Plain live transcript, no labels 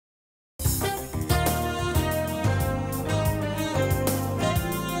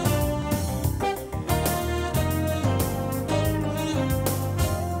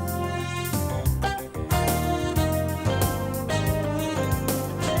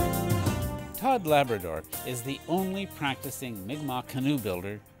Todd Labrador is the only practicing Mi'kmaq canoe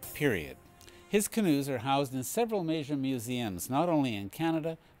builder, period. His canoes are housed in several major museums, not only in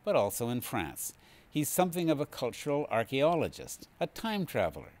Canada, but also in France. He's something of a cultural archaeologist, a time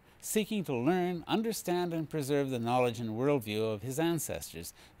traveler, seeking to learn, understand, and preserve the knowledge and worldview of his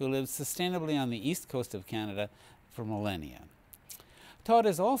ancestors who lived sustainably on the east coast of Canada for millennia. Todd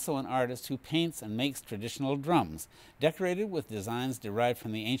is also an artist who paints and makes traditional drums, decorated with designs derived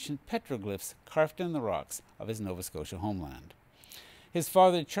from the ancient petroglyphs carved in the rocks of his Nova Scotia homeland. His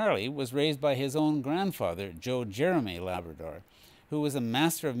father, Charlie, was raised by his own grandfather, Joe Jeremy Labrador, who was a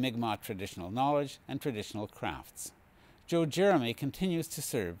master of Mi'kmaq traditional knowledge and traditional crafts. Joe Jeremy continues to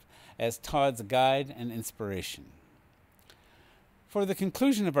serve as Todd's guide and inspiration. For the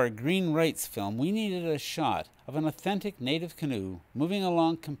conclusion of our Green Rights film, we needed a shot of an authentic native canoe moving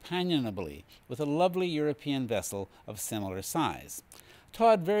along companionably with a lovely European vessel of similar size.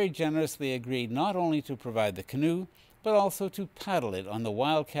 Todd very generously agreed not only to provide the canoe, but also to paddle it on the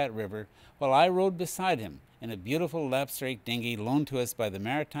Wildcat River while I rode beside him in a beautiful lapstrake dinghy loaned to us by the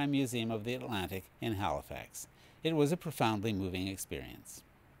Maritime Museum of the Atlantic in Halifax. It was a profoundly moving experience.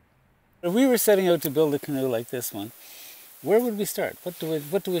 If we were setting out to build a canoe like this one, where would we start? What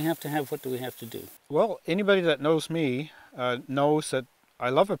do we have to have? What do we have to do? Well, anybody that knows me knows that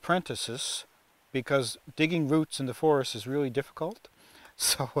I love apprentices because digging roots in the forest is really difficult.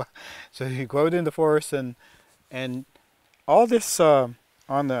 So you go out in the forest and all this on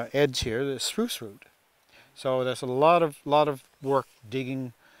the edge here, the spruce root. So there's a lot of work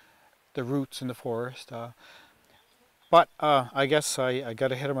digging the roots in the forest. But I guess I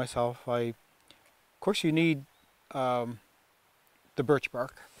got ahead of myself. Of course, you need the birch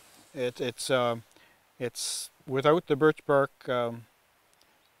bark. It's without the birch bark,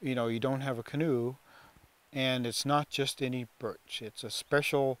 you know, you don't have a canoe, and it's not just any birch. It's a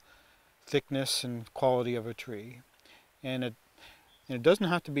special thickness and quality of a tree, and it doesn't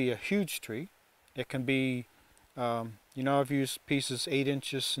have to be a huge tree. It can be, you know, I've used pieces 8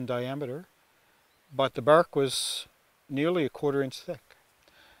 inches in diameter, but the bark was nearly a 1/4 inch thick,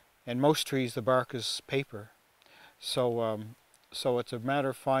 and most trees the bark is paper. So it's a matter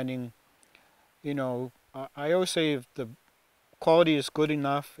of finding, you know, I always say if the quality is good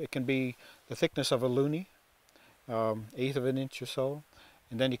enough, it can be the thickness of a loonie, 1/8 of an inch or so,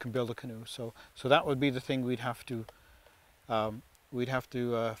 and then you can build a canoe. So that would be the thing we'd have to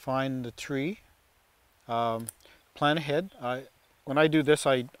find the tree, plan ahead. When I do this,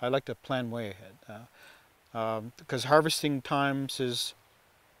 I like to plan way ahead, because harvesting times is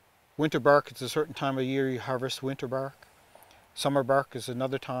winter bark. It's a certain time of year you harvest winter bark. Summer bark is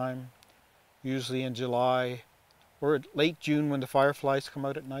another time, usually in July or late June when the fireflies come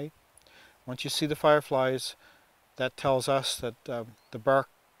out at night. Once you see the fireflies, that tells us that the bark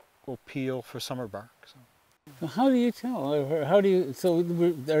will peel for summer bark. So. Well, how do you tell? Or how do you? So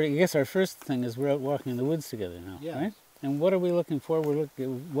I guess our first thing is we're out walking in the woods together now, yeah. Right? And what are we looking for? We're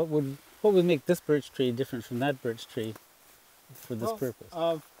looking. What would make this birch tree different from that birch tree for this purpose?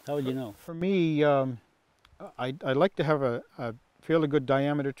 How would you know? For me, I like to have a fairly good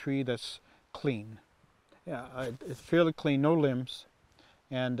diameter tree that's clean. Yeah, it's fairly clean, no limbs.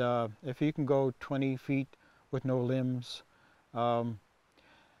 And if you can go 20 feet with no limbs, now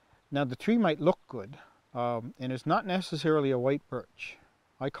the tree might look good, and it's not necessarily a white birch.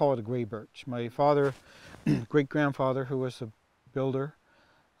 I call it a gray birch. My father, great-grandfather, who was a builder,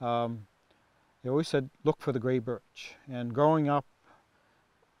 they always said, look for the gray birch. And growing up,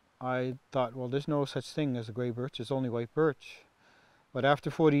 I thought, well, there's no such thing as a gray birch, it's only white birch. But after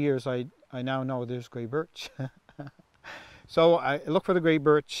 40 years, I now know there's gray birch. So I look for the gray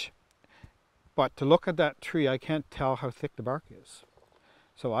birch, but to look at that tree, I can't tell how thick the bark is.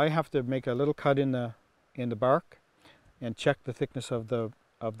 So I have to make a little cut in the bark and check the thickness of the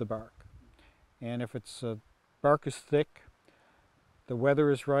bark. And if it's bark is thick, the weather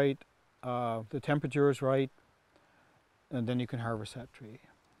is right, the temperature is right, and then you can harvest that tree.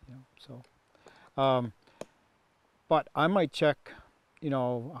 You know, so, but I might check, you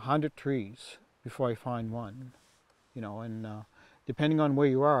know, 100 trees before I find one, you know, and depending on where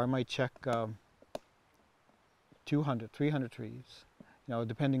you are, I might check 200, 300 trees, you know,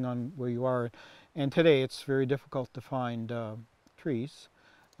 depending on where you are. And today it's very difficult to find trees.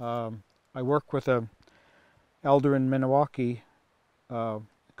 I work with an elder in Maniwaki,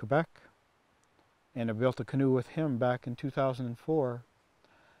 Quebec, and I built a canoe with him back in 2004.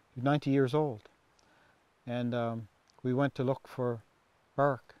 He's 90 years old, and we went to look for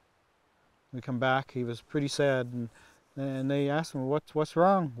bark. We come back, he was pretty sad, and they asked him, what's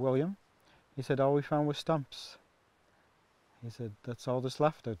wrong, William? He said, all we found was stumps. He said, that's all that's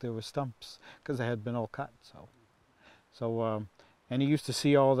left out there was stumps, because they had been all cut. And he used to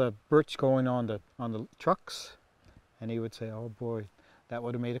see all the birch going on the trucks, and he would say, oh boy, that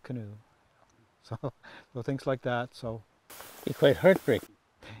would have made a canoe. So things like that. So Be quite heartbreaking.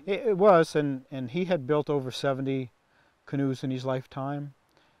 it was, and he had built over 70 canoes in his lifetime.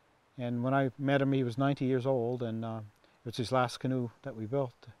 And when I met him, he was 90 years old, and it was his last canoe that we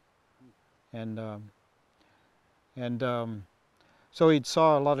built. And so he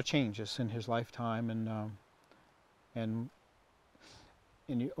saw a lot of changes in his lifetime, and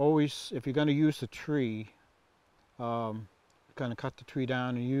you always, if you're going to use the tree, kind of cut the tree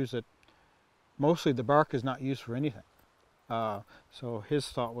down and use it. Mostly the bark is not used for anything. So his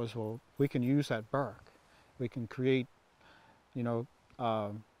thought was, well, we can use that bark. We can create,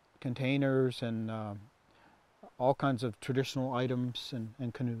 containers and all kinds of traditional items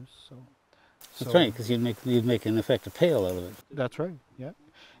and canoes. That's right, because you'd make in effect a pail out of it. That's right. Yeah,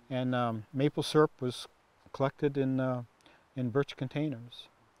 and maple syrup was collected in birch containers,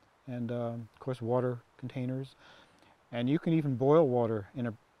 and of course water containers, and you can even boil water in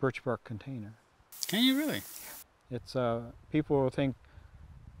a birch bark container. Can you really? It's people will think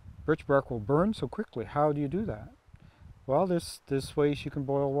birch bark will burn so quickly. How do you do that? Well, there's ways you can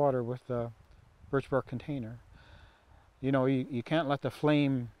boil water with a birch bark container. You can't let the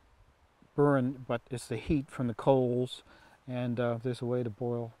flame burn, but it's the heat from the coals, and there's a way to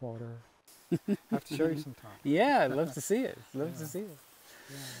boil water. I have to show you sometime. Yeah, I'd love to see it. Love to see it.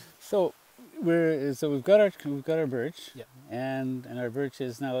 Yeah. So we've got our birch, Yeah. and our birch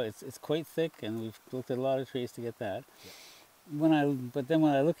is now it's quite thick, and we've looked at a lot of trees to get that. Yeah. But then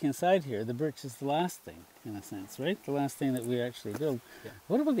when I look inside here, the birch is the last thing, in a sense, right? The last thing that we actually build. Yeah.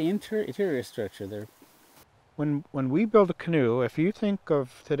 What about the interior structure there? When we build a canoe, if you think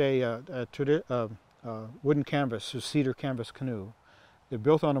of today a wooden canvas or cedar canvas canoe, they're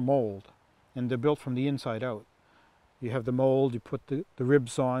built on a mold, and they're built from the inside out. You have the mold, you put the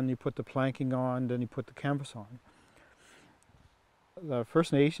ribs on, you put the planking on, then you put the canvas on. The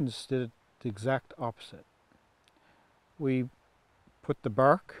First Nations did the exact opposite. We put the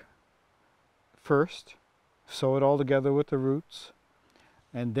bark first, sew it all together with the roots,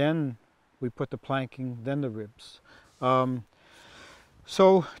 and then we put the planking, then the ribs.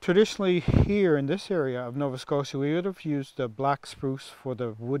 So traditionally here in this area of Nova Scotia, we would have used the black spruce for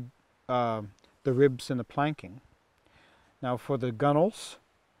the wood, the ribs and the planking. Now for the gunnels,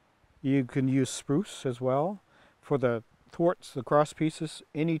 you can use spruce as well. For the thwarts, the cross pieces,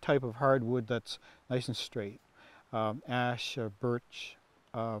 any type of hardwood that's nice and straight. Ash, birch,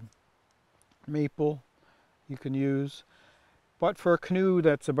 maple you can use. But for a canoe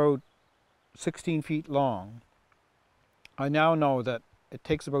that's about 16 feet long, I now know that it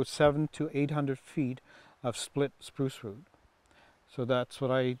takes about 700 to 800 feet of split spruce root. So that's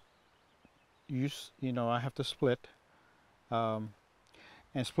what I use, I have to split. And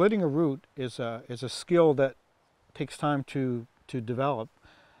splitting a root is a skill that takes time to develop,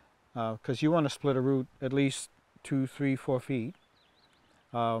 because you want to split a root at least 2, 3, 4 feet.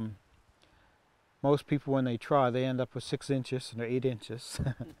 Most people, when they try, they end up with 6 inches or 8 inches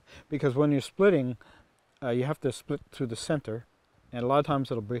because when you're splitting, you have to split through the center, and a lot of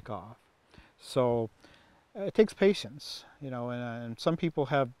times it'll break off. So it takes patience, and some people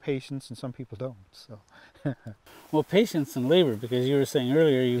have patience and some people don't. So. Well, patience and labor, because you were saying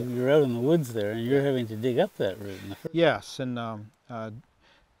earlier you're out in the woods there and you're having to dig up that root. Yes, and there's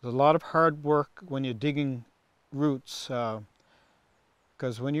a lot of hard work when you're digging roots,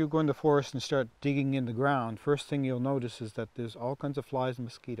 because when you go in the forest and start digging in the ground, first thing you'll notice is that there's all kinds of flies and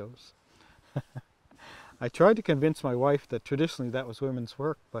mosquitoes. I tried to convince my wife that traditionally that was women's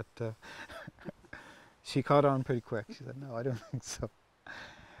work, but she caught on pretty quick. She said, no, I don't think so.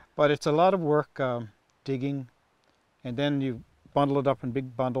 But it's a lot of work digging, and then you bundle it up in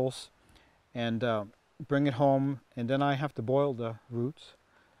big bundles and bring it home, and then I have to boil the roots.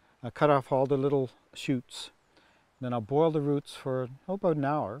 I cut off all the little shoots. Then I'll boil the roots for about an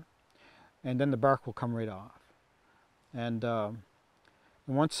hour, and then the bark will come right off. And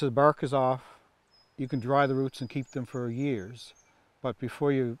once the bark is off, you can dry the roots and keep them for years. But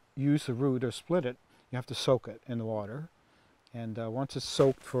before you use the root or split it, you have to soak it in the water. And once it's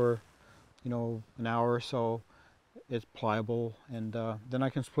soaked for, an hour or so, it's pliable, and then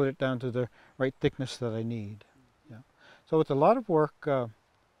I can split it down to the right thickness that I need. Yeah. So it's a lot of work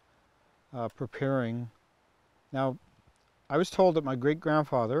preparing. Now, I was told that my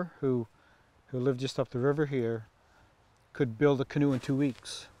great-grandfather, who lived just up the river here, could build a canoe in 2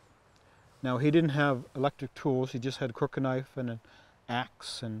 weeks. Now, he didn't have electric tools, he just had a crook knife and an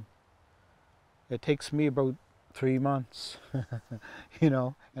axe, and it takes me about 3 months, you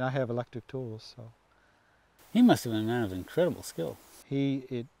know, and I have electric tools, so. He must have been a man of incredible skill.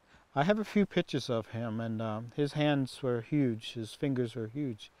 I have a few pictures of him, and his hands were huge, his fingers were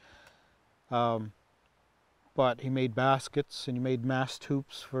huge. But he made baskets and he made mast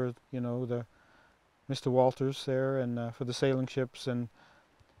hoops for, you know, the Mr. Walters there, and for the sailing ships, and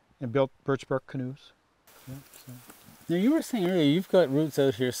built birch bark canoes. Yeah, so. Now you were saying earlier you've got roots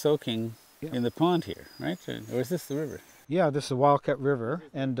out here soaking Yeah. in the pond here, right? Or is this the river? Yeah, this is the Wildcat River,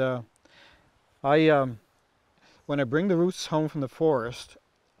 and when I bring the roots home from the forest,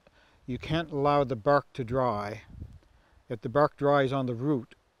 you can't allow the bark to dry. If the bark dries on the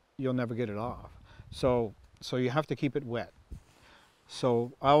root, you'll never get it off. So you have to keep it wet.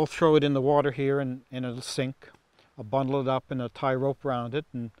 So I'll throw it in the water here, and it'll sink. I'll bundle it up and I'll tie a rope around it,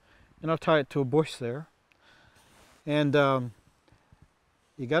 and I'll tie it to a bush there. And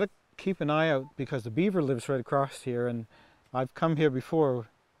you got to keep an eye out, because the beaver lives right across here, and I've come here before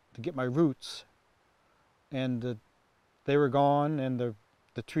to get my roots, and they were gone, and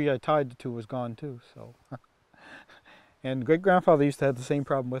the tree I tied to was gone too. So, and great-grandfather used to have the same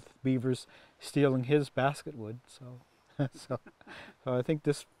problem with beavers stealing his basket wood. So, so I think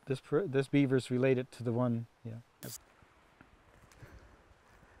this beaver's related to the one. Yeah.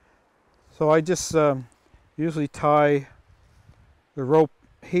 So I just usually tie the rope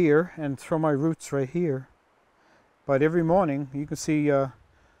here and throw my roots right here. But every morning you can see the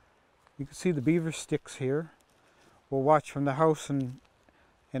beaver sticks here. We'll watch from the house, and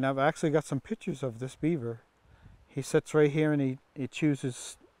I've actually got some pictures of this beaver. He sits right here and he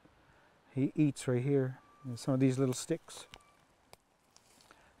chooses, he eats right here, and some of these little sticks.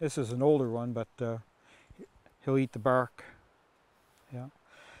 This is an older one, but he'll eat the bark. Yeah.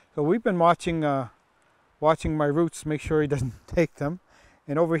 So we've been watching my roots, make sure he doesn't take them.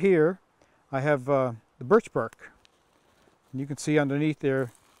 And over here I have the birch bark. And you can see underneath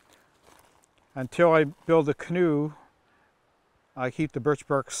there, until I build a canoe, I keep the birch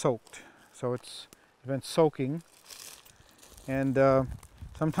bark soaked. So it's been soaking. And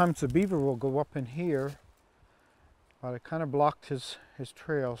sometimes the beaver will go up in here, but I kind of blocked his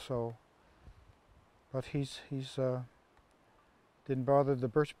trail, so, but he's didn't bother the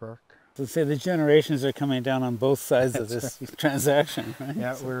birch bark. Let's say the generations are coming down on both sides of this transaction, right?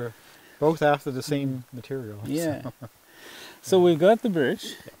 Yeah, we're both after the same material. Yeah. So we've got the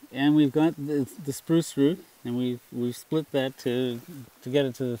birch, and we've got the spruce root, and we've split that to get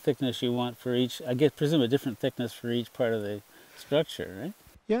it to the thickness you want for each. I presume a different thickness for each part of the structure, right?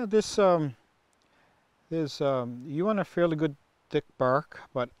 Yeah, this you want a fairly good thick bark,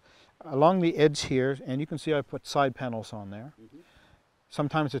 but along the edge here, and you can see I put side panels on there. Mm-hmm.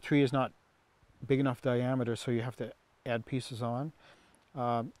 Sometimes the tree is not big enough diameter, so you have to add pieces on.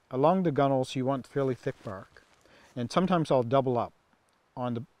 Along the gunnels, you want fairly thick bark. And sometimes I'll double up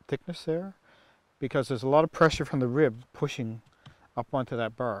on the thickness there, because there's a lot of pressure from the rib pushing up onto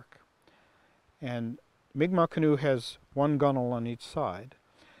that bark. And Mi'kmaq canoe has one gunnel on each side.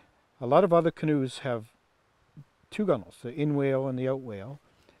 A lot of other canoes have two gunnels, the in whale and the out whale,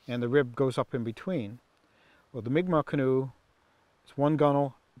 and the rib goes up in between. Well, the Mi'kmaq canoe, it's one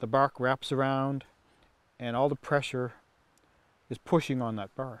gunnel, the bark wraps around, and all the pressure is pushing on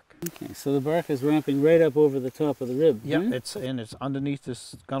that bark. Okay, so the bark is ramping right up over the top of the rib. Yeah, it's underneath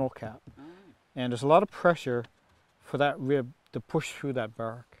this gunnel cap. Oh. And there's a lot of pressure for that rib to push through that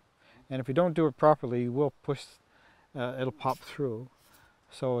bark. And if you don't do it properly, you will push, it'll pop through.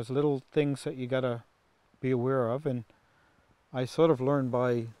 So it's little things that you gotta be aware of, and I sort of learned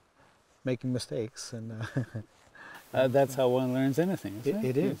by making mistakes. And that's how one learns anything, isn't it?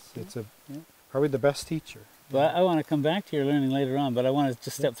 It is. Yeah. It's probably the best teacher. Well, I want to come back to your learning later on, but I want to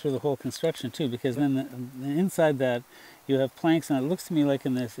just step through the whole construction too, because then inside that you have planks, and it looks to me like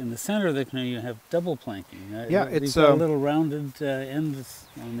in the center of the canoe you have double planking. Yeah, it's a little rounded ends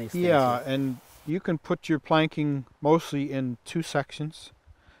on these things. Yeah, and you can put your planking mostly in two sections.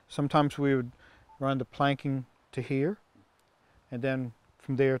 Sometimes we would run the planking to here, and then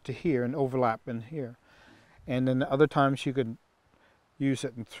from there to here, and overlap in here. And then other times you could use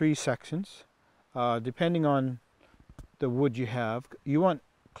it in three sections. Depending on the wood you have. You want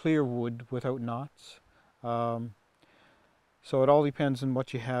clear wood without knots. So it all depends on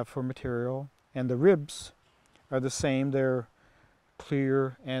what you have for material. And the ribs are the same. They're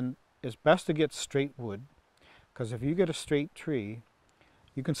clear, and it's best to get straight wood, because if you get a straight tree,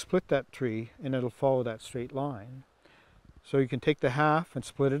 you can split that tree and it'll follow that straight line. So you can take the half and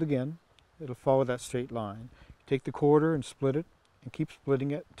split it again. It'll follow that straight line. You take the quarter and split it, and keep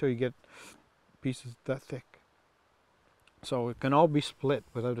splitting it until you get pieces that thick. So it can all be split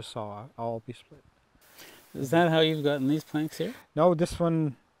without a saw, all be split. Is that how you've gotten these planks here? No, this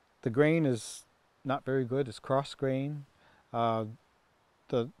one, the grain is not very good. It's cross grain. The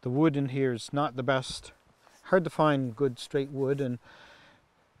wood in here is not the best. Hard to find good straight wood, and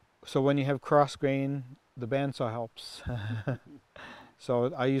so when you have cross grain, the bandsaw helps.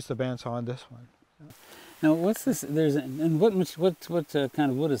 So I use the bandsaw on this one. Now, what's this? And what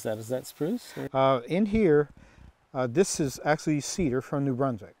kind of wood is that? Is that spruce? In here, this is actually cedar from New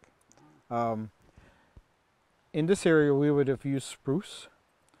Brunswick. In this area, we would have used spruce,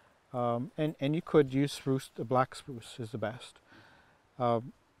 and you could use spruce. The black spruce is the best.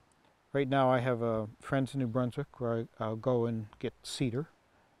 Right now, I have friends in New Brunswick where I'll go and get cedar,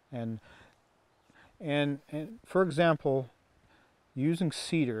 and for example, using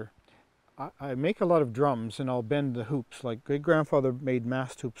cedar, I make a lot of drums, and I'll bend the hoops. Like great-grandfather made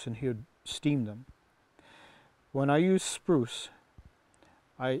mast hoops, and he would steam them. When I use spruce,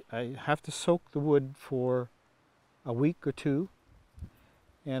 I have to soak the wood for a week or two,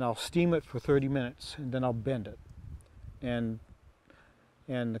 and I'll steam it for 30 minutes, and then I'll bend it. And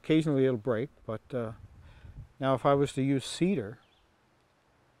occasionally it'll break, but now if I was to use cedar,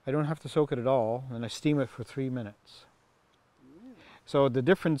 I don't have to soak it at all, and I steam it for 3 minutes. So the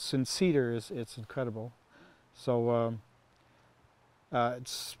difference in cedar it's incredible. So it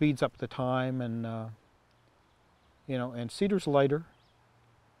speeds up the time, and you know, and cedar's lighter.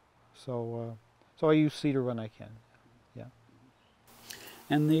 So so I use cedar when I can. Yeah.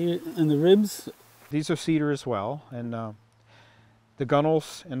 And the ribs? These are cedar as well, and the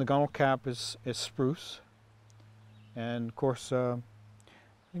gunnels and the gunnel cap is spruce, and of course I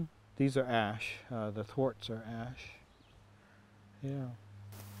think these are ash. The thwarts are ash. Yeah.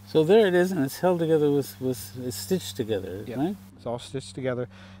 So there it is, and it's held together it's stitched together, Yeah. right? It's all stitched together.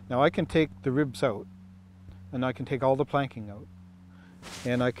 Now I can take the ribs out, and I can take all the planking out,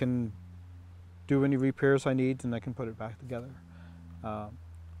 and I can do any repairs I need, and I can put it back together.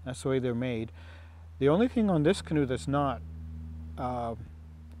 That's the way they're made. The only thing on this canoe that's not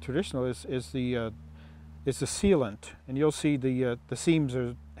traditional is the sealant, and you'll see the seams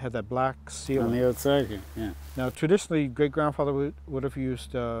have that black sealant On the outside here, yeah. Now, traditionally, great-grandfather would have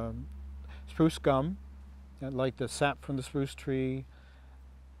used spruce gum, like the sap from the spruce tree,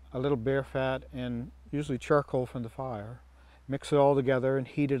 a little bear fat, and usually charcoal from the fire. Mix it all together and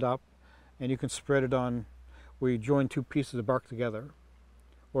heat it up, and you can spread it on where you join two pieces of bark together.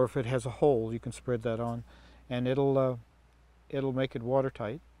 Or if it has a hole, you can spread that on, and it'll make it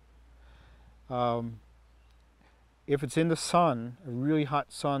watertight. If it's in the sun, a really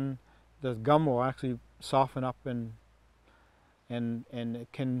hot sun, the gum will actually soften up and it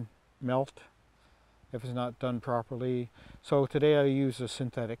can melt if it's not done properly. So today I use the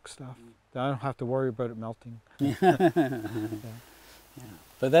synthetic stuff. I don't have to worry about it melting. Yeah.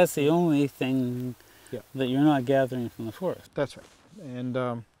 But that's the only thing that you're not gathering from the forest. That's right.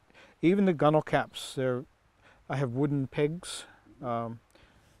 And even the gunnel caps, I have wooden pegs.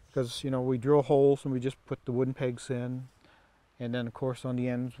 Because, you know, we drill holes and we just put the wooden pegs in, and then of course on the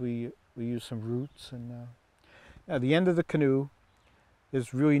ends we use some roots. And at the end of the canoe,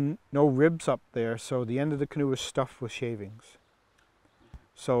 there's really no ribs up there, so the end of the canoe is stuffed with shavings.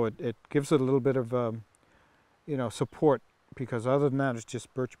 So it gives it a little bit of you know, support, because other than that it's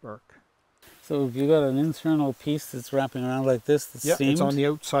just birch bark. So if you got an internal piece that's wrapping around like this that's seamed? It's on the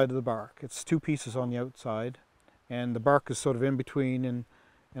outside of the bark. It's two pieces on the outside, and the bark is sort of in between, and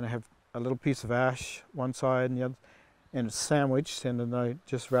I have a little piece of ash one side and the other, and it's sandwiched, and then I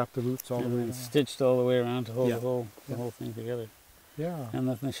just wrap the roots all the way around. Stitched all the way around to hold the whole thing together. Yeah. And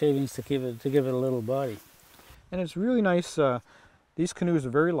the shavings to give it a little body. And it's really nice. These canoes are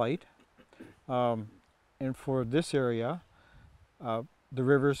very light, and for this area, the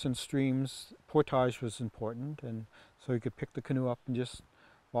rivers and streams, portage was important, and so you could pick the canoe up and just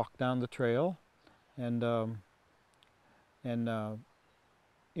walk down the trail, and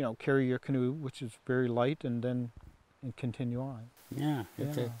you know, carry your canoe, which is very light, and continue on. Yeah,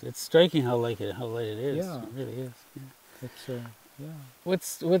 it's striking how light it is. Yeah, it really is. Yeah.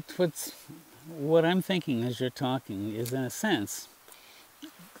 It's What I'm thinking as you're talking is, in a sense,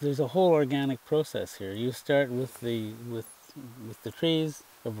 there's a whole organic process here. You start with the trees,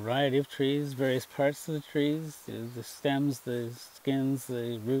 a variety of trees, various parts of the trees, the stems, the skins,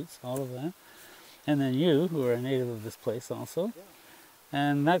 the roots, all of that, and then you, who are a native of this place also.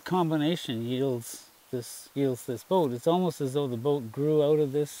 And that combination yields this boat. It's almost as though the boat grew out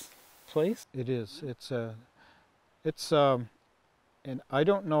of this place. It is. And I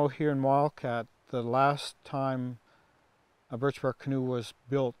don't know here in Wildcat the last time a birch bark canoe was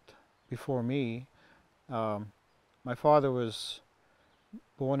built before me. My father was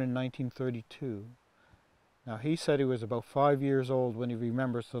born in 1932, Now he said he was about 5 years old when he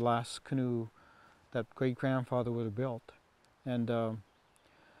remembers the last canoe that great-grandfather would have built. And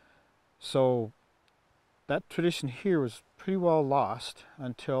so that tradition here was pretty well lost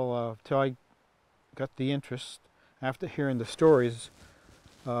until I got the interest after hearing the stories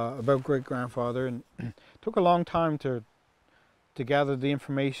about great-grandfather, and it took a long time to gather the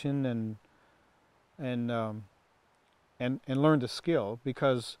information and learn the skill,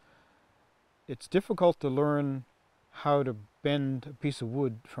 because it's difficult to learn how to bend a piece of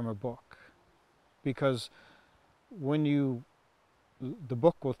wood from a book, because when the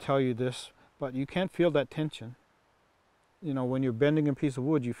book will tell you this, but you can't feel that tension. You know, when you're bending a piece of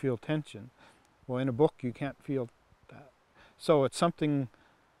wood, you feel tension. Well, in a book, you can't feel that. So it's something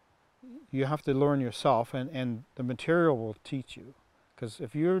you have to learn yourself, and the material will teach you. Because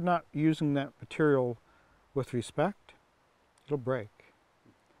if you're not using that material with respect, it'll break.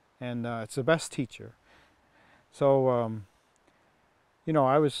 And it's the best teacher. So, you know,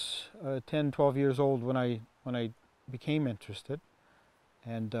 I was 10, 12 years old when I became interested.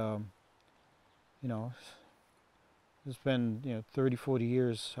 And, you know, it's been 30, 40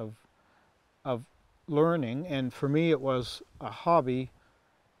 years of learning. And for me, it was a hobby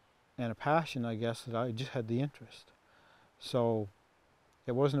and a passion, I guess, that I just had the interest. So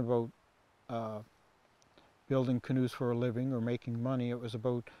it wasn't about building canoes for a living or making money. It was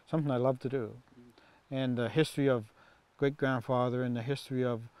about something I loved to do. And the history of great-grandfather and the history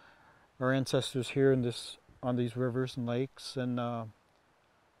of our ancestors here on these rivers and lakes. And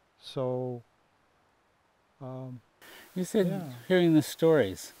so... you said yeah. hearing the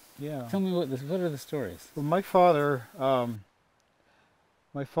stories. Yeah. Tell me what are the stories? Well, my father's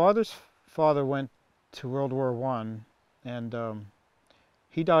father went to World War I, and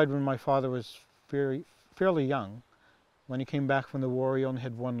he died when my father was fairly young. When he came back from the war, he only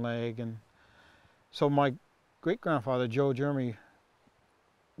had one leg, and so my great-grandfather, Joe Jeremy,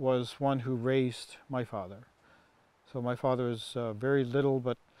 was one who raised my father. So my father was very little,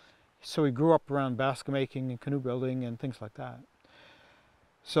 but so he grew up around basket making and canoe building and things like that.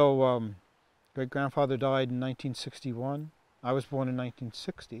 So great-grandfather died in 1961. I was born in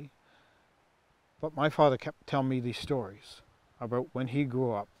 1960. But my father kept telling me these stories about when he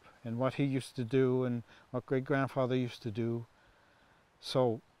grew up and what he used to do and what great-grandfather used to do.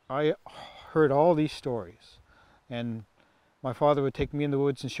 So I heard all these stories. And my father would take me in the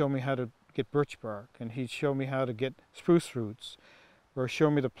woods and show me how to get birch bark, and he'd show me how to get spruce roots, or show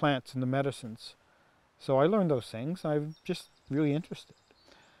me the plants and the medicines. So I learned those things. I'm just really interested.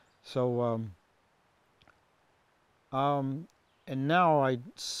 So, and now I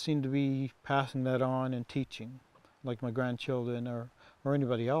seem to be passing that on and teaching, like my grandchildren or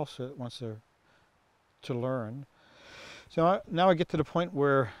anybody else that wants to learn. So now I get to the point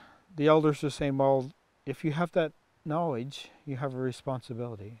where the elders are saying, well, if you have that knowledge, you have a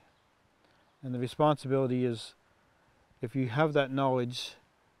responsibility. And the responsibility is, if you have that knowledge,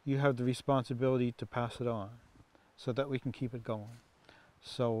 you have the responsibility to pass it on so that we can keep it going.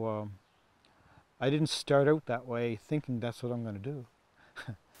 So I didn't start out that way thinking that's what I'm going to do.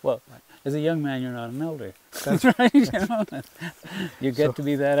 Well, as a young man, you're not an elder. That's right. You get to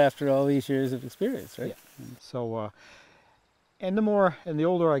be that after all these years of experience, right? Yeah. So, and the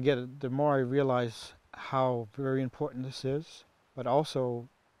older I get, the more I realize how very important this is, but also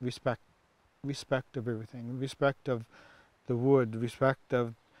respect of everything, respect of the wood, respect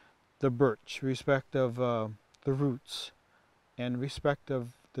of the birch, respect of the roots, and respect of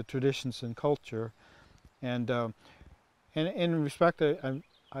the traditions and culture, and in respect,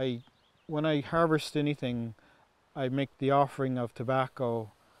 when I harvest anything, I make the offering of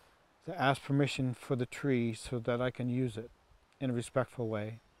tobacco to ask permission for the tree so that I can use it in a respectful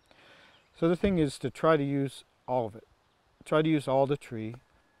way. So the thing is to try to use all of it, try to use all the tree,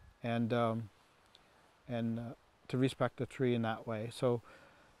 and to respect the tree in that way. So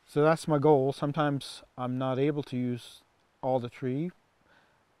that's my goal. Sometimes I'm not able to use all the tree,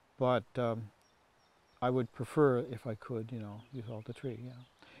 but I would prefer if I could, use all the tree. Yeah,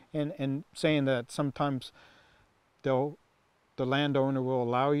 and saying that sometimes the landowner will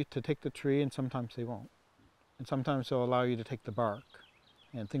allow you to take the tree, and sometimes they won't, and sometimes they'll allow you to take the bark,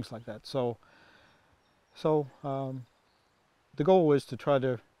 and things like that. So the goal is to try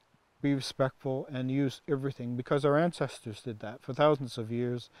to be respectful and use everything, because our ancestors did that for thousands of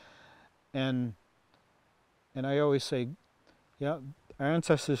years, and I always say, yeah, our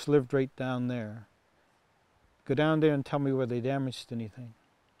ancestors lived right down there. Go down there and tell me where they damaged anything.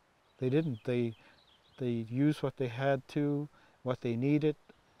 They didn't. They used what they had to, what they needed,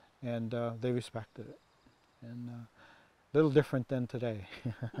 and they respected it. And little different than today.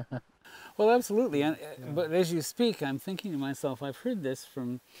 Well, absolutely. And, Yeah. but as you speak, I'm thinking to myself, I've heard this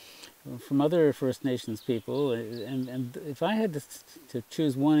from other First Nations people, and if I had to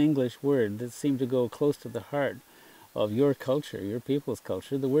choose one English word that seemed to go close to the heart of your culture, your people's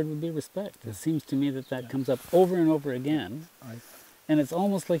culture, the word would be respect. It seems to me that that comes up over and over again. And it's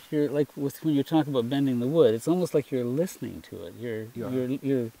almost like you're when you talk about bending the wood. It's almost like you're listening to it.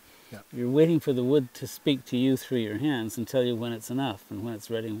 You're waiting for the wood to speak to you through your hands and tell you when it's enough and when it's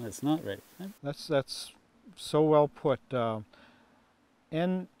ready and when it's not ready. That's so well put.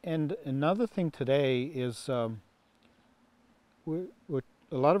 And another thing today is a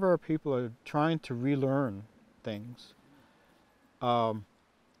lot of our people are trying to relearn things, and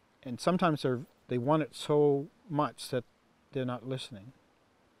sometimes they want it so much that they're not listening.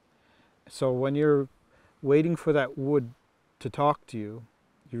 So when you're waiting for that wood to talk to you,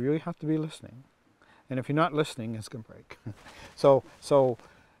 you really have to be listening. And if you're not listening, it's going to break. So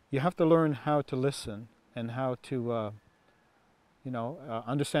you have to learn how to listen and how to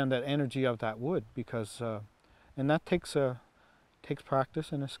understand that energy of that wood, because and that takes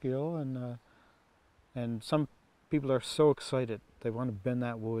practice and a skill, and some people are so excited they want to bend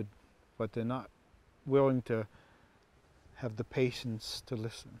that wood, but they're not willing to have the patience to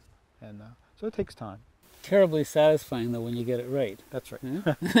listen, and so it takes time. Terribly satisfying though when you get it right. That's right.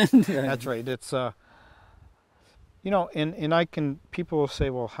 Yeah? That's right. It's and people will say,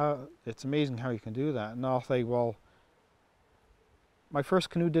 well, how, it's amazing how you can do that, and I'll say, well, my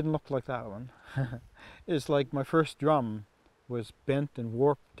first canoe didn't look like that one. It's like my first drum was bent and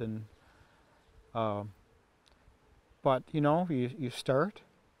warped, and but you start,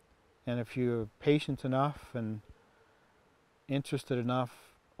 and if you're patient enough and interested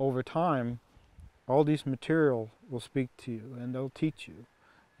enough, over time all these material will speak to you, and they'll teach you,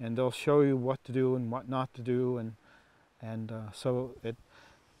 and they'll show you what to do and what not to do, and so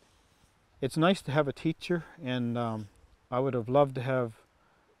it's nice to have a teacher, and I would have loved to have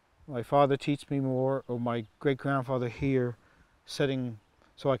my father teach me more, or my great-grandfather here sitting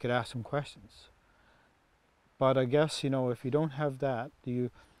so I could ask him questions. But I guess, if you don't have that, the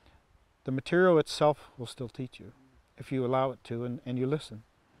material itself will still teach you. If you allow it to, and you listen,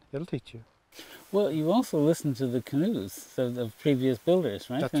 it'll teach you. Well, you also listen to the canoes of previous builders,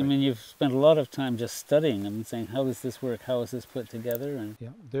 right? That's I right. mean, you've spent a lot of time just studying them and saying, how does this work? How is this put together? And Yeah,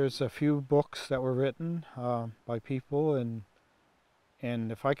 there's a few books that were written by people, and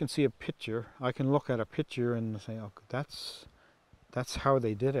if I can see a picture, I can look at a picture and say, oh, that's how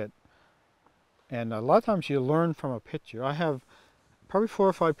they did it. And a lot of times you learn from a picture. I have probably 4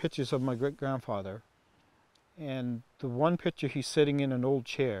 or 5 pictures of my great-grandfather, and the one picture, he's sitting in an old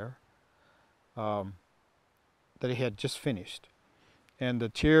chair that he had just finished, and the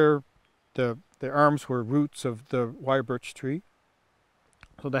chair, the arms were roots of the wire birch tree,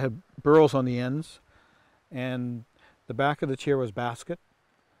 so they had burls on the ends, and the back of the chair was basket,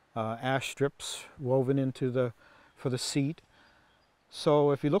 ash strips woven into for the seat.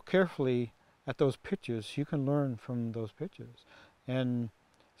 So if you look carefully at those pictures, you can learn from those pictures. And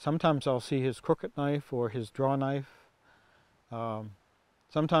sometimes I'll see his crooked knife or his draw knife.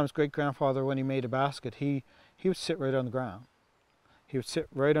 Sometimes great-grandfather, when he made a basket, he would sit right on the ground. He would sit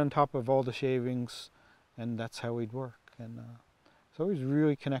right on top of all the shavings, and that's how he'd work. And so he's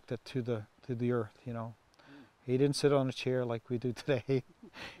really connected to the earth, He didn't sit on a chair like we do today.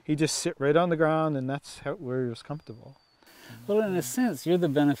 He just sit right on the ground, and that's where he was comfortable. well, in a sense, you're the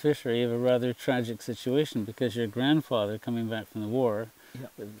beneficiary of a rather tragic situation, because your grandfather, coming back from the war,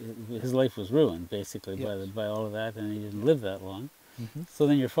 his life was ruined basically by all of that, and he didn't live that long. Mm-hmm. So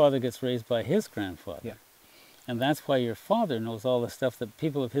then your father gets raised by his grandfather. Yeah. And that's why your father knows all the stuff that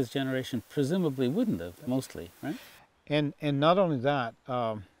people of his generation presumably wouldn't have, mostly, right? And not only that,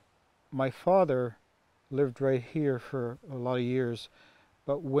 my father lived right here for a lot of years,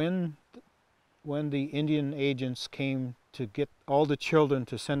 but when the Indian agents came to get all the children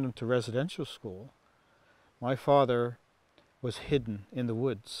to send them to residential school, my father was hidden in the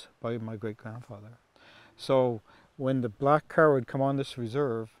woods by my great-grandfather. So when the black car would come on this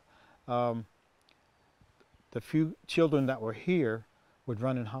reserve, the few children that were here would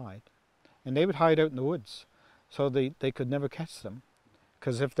run and hide. And they would hide out in the woods, so they could never catch them.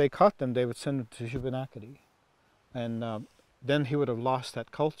 Because if they caught them, they would send them to Shubenacadie. And then he would have lost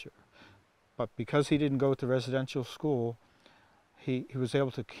that culture. But because he didn't go to residential school, he was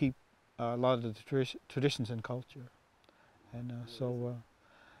able to keep a lot of the traditions and culture. And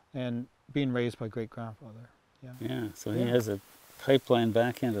and being raised by great-grandfather. Yeah, so he has a pipeline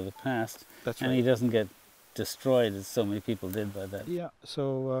back into the past. That's and right. he doesn't get destroyed as so many people did by that. Yeah,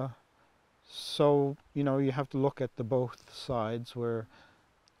 so So, you know, you have to look at the both sides where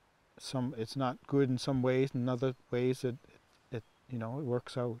it's not good in some ways, and in other ways it you know, it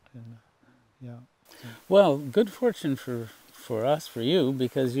works out. And yeah. Well, good fortune for us, for you,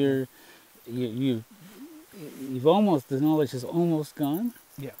 because you've almost, the knowledge is almost gone,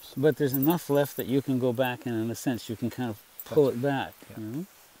 Yes. but there's enough left that you can go back, and in a sense you can kind of pull it back. Yeah. You know?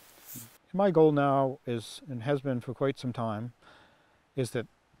 My goal now is, and has been for quite some time, is that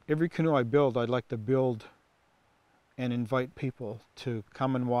every canoe I build, I'd like to build and invite people to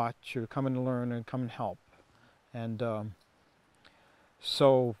come and watch or come and learn and come and help. And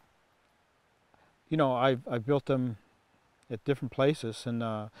so, you know, I've built them at different places. And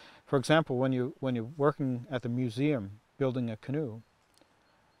for example, when you're working at the museum building a canoe,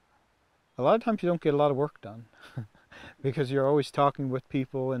 a lot of times you don't get a lot of work done because you're always talking with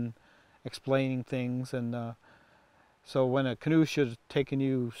people and explaining things. And so when a canoe should have taken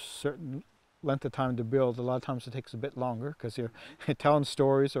you certain length of time to build, a lot of times it takes a bit longer because you're telling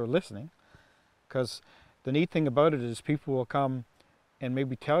stories or listening. Because the neat thing about it is people will come and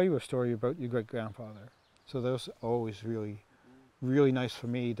maybe tell you a story about your great-grandfather. So those are always really, really nice for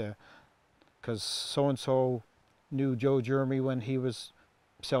me, to, because so-and-so knew Joe Jeremy when he was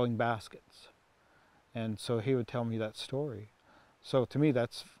selling baskets. And so he would tell me that story. So to me,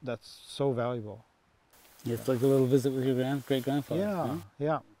 that's so valuable. It's like a little visit with your great-grandfather. Yeah, Huh?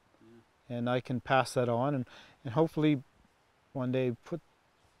 yeah. And I can pass that on and hopefully one day put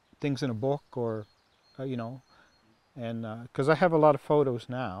things in a book or, you know, and because I have a lot of photos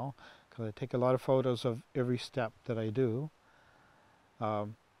now, because I take a lot of photos of every step that I do,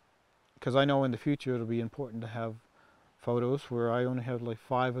 because I know in the future it'll be important to have photos where I only have like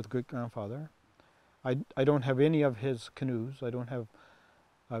 5 with great-grandfather. I don't have any of his canoes.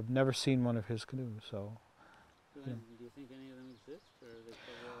 I've never seen one of his canoes, so. Do you think any of them exist? Or are they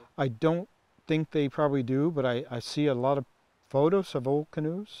I don't think they probably do, but I see a lot of photos of old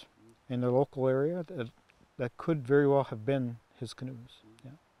canoes in the local area that could very well have been his canoes.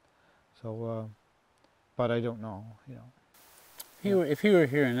 Yeah. So, but I don't know. You know. If he were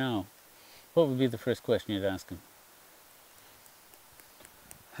here now, what would be the first question you'd ask him?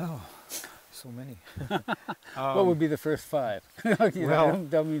 Oh, so many. What would be the first 5? You know, Well,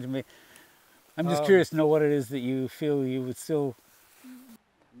 don't mean to make. I'm just curious to know what it is that you feel you would still.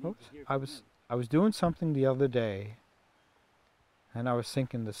 I was doing something the other day, and I was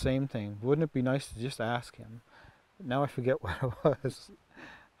thinking the same thing. Wouldn't it be nice to just ask him? Now I forget what it was.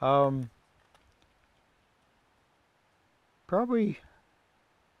 Probably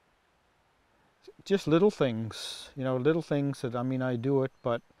just little things, you know, little things that, I mean, I do it,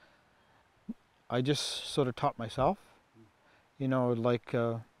 but I just sort of taught myself, you know, like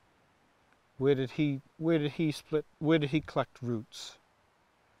where did he collect roots,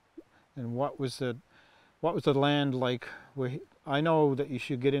 and what was the land like where I know that you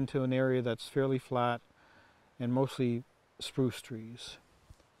should get into an area that's fairly flat and mostly spruce trees.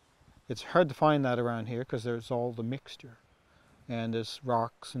 It's hard to find that around here because there's all the mixture and there's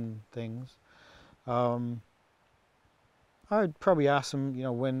rocks and things. I'd probably ask him, you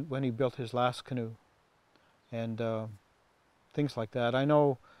know, when he built his last canoe and things like that. I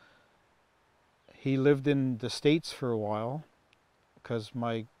know he lived in the States for a while because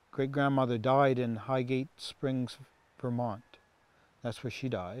my great-grandmother died in Highgate Springs, Vermont. That's where she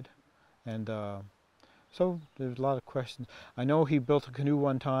died. And so there's a lot of questions. I know he built a canoe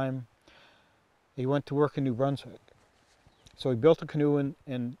one time. He went to work in New Brunswick. So he built a canoe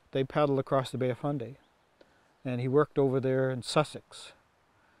and they paddled across the Bay of Fundy. And he worked over there in Sussex.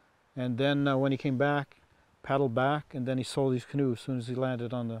 And then when he came back, paddled back, and then he sold his canoe as soon as he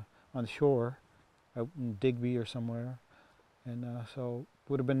landed on the shore, out in Digby or somewhere. And so it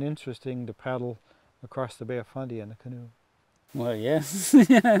would have been interesting to paddle across the Bay of Fundy in a canoe. Well, yes,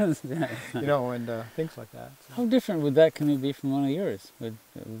 yes, yes. You know, and things like that. So. How different would that canoe be from one of yours? Would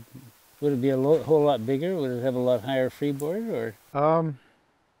it be a whole lot bigger? Would it have a lot higher freeboard, or?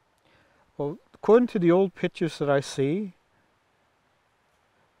 Well, according to the old pictures that I see,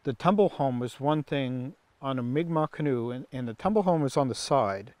 the tumble home is one thing on a Mi'kmaq canoe, and the tumble home is on the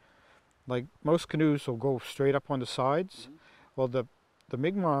side. Like most canoes will go straight up on the sides. Mm-hmm. Well, the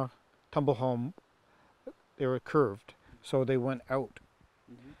Mi'kmaq tumble home, they were curved, so they went out.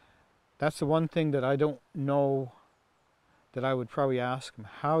 Mm-hmm. That's the one thing that I don't know, that I would probably ask him.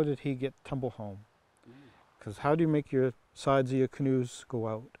 How did he get tumble home? Because how do you make your sides of your canoes go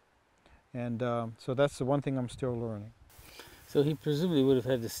out? And so that's the one thing I'm still learning. So he presumably would have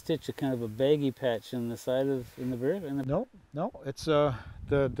had to stitch a kind of a baggy patch in the side in the bird? No. It's the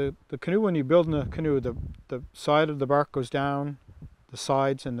canoe, when you build in a canoe, the side of the bark goes down, the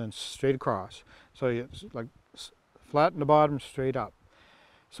sides and then straight across. So it's like flat in the bottom, straight up.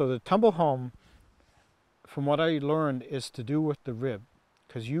 So the tumble home, from what I learned, is to do with the rib,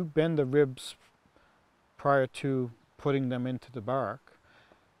 because you bend the ribs prior to putting them into the bark.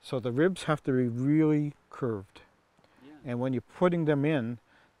 So the ribs have to be really curved. Yeah. And when you're putting them in,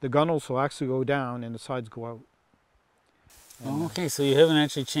 the gunnels will actually go down and the sides go out. Oh, okay, so you haven't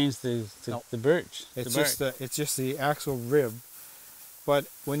actually changed No. the birch. It's just the actual rib. But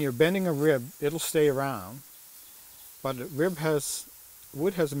when you're bending a rib, it'll stay around. But wood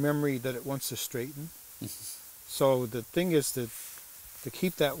has a memory that it wants to straighten. So the thing is to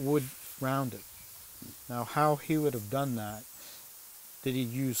keep that wood rounded. Now, how he would have done that? Did he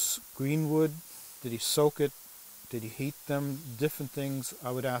use green wood? Did he soak it? Did he heat them? Different things. I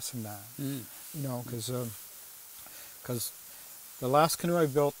would ask him that. You know, because the last canoe I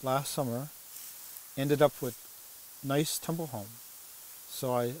built last summer ended up with nice tumble home.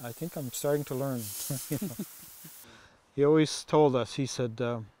 So I think I'm starting to learn. You know. He always told us, he said,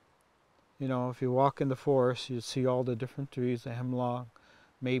 you know, if you walk in the forest, you see all the different trees, the hemlock,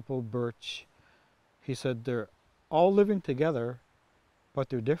 maple, birch. He said they're all living together, but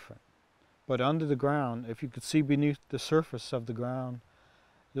they're different. But under the ground, if you could see beneath the surface of the ground,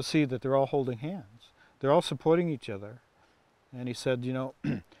 you'll see that they're all holding hands. They're all supporting each other. And he said, you know,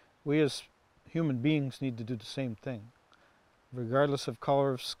 we as human beings need to do the same thing. Regardless of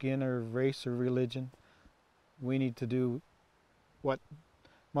color of skin or race or religion, we need to do what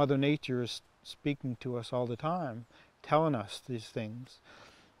Mother Nature is speaking to us all the time, telling us these things.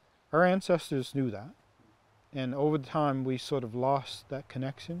 Our ancestors knew that. And over time, we sort of lost that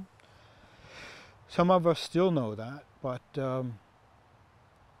connection. Some of us still know that, but, you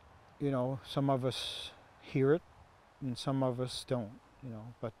know, some of us hear it and some of us don't, you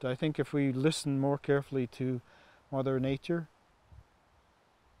know. But I think if we listen more carefully to Mother Nature,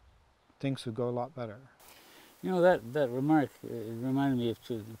 things would go a lot better. You know, that remark reminded me of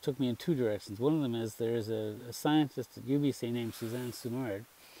it took me in two directions. One of them is there's a scientist at UBC named Suzanne Simard,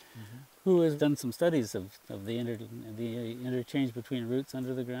 who has done some studies of the interchange between roots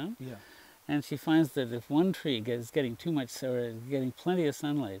under the ground. Yeah. And she finds that if one tree is getting too much or getting plenty of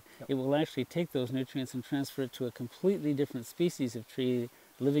sunlight, it will actually take those nutrients and transfer it to a completely different species of tree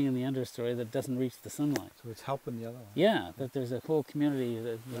living in the understory that doesn't reach the sunlight. So it's helping the other one. Yeah, that there's a whole community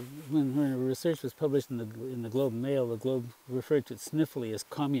that when research was published in the Globe and Mail, the Globe referred to it sniffily as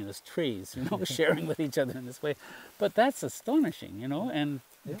communist trees, you know, sharing with each other in this way. But that's astonishing, you know, and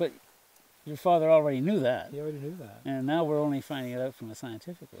but your father already knew that. He already knew that. And now we're only finding it out from a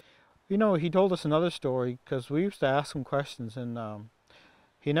scientific way. You know, he told us another story, because we used to ask him questions, and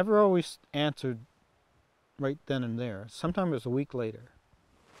he never always answered right then and there. Sometimes it was a week later,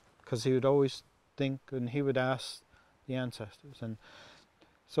 because he would always think, and he would ask the ancestors. And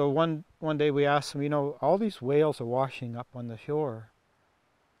so one day we asked him, you know, all these whales are washing up on the shore,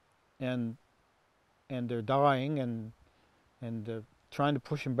 and they're dying, and they're trying to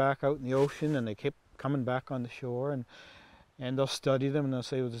push them back out in the ocean, and they keep coming back on the shore, and they'll study them and they'll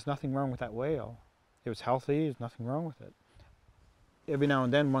say, well, there's nothing wrong with that whale. It was healthy, there's nothing wrong with it. Every now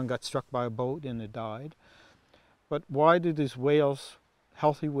and then one got struck by a boat and it died. But why do these whales,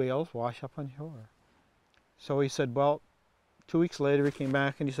 healthy whales, wash up on shore? So he said, well, 2 weeks later he came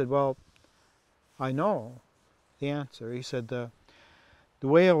back and he said, well, I know the answer. He said, the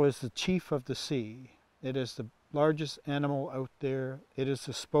whale is the chief of the sea. It is the largest animal out there. It is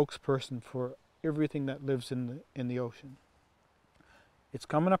the spokesperson for everything that lives in the ocean. It's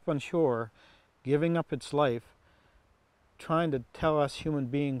coming up on shore, giving up its life, trying to tell us human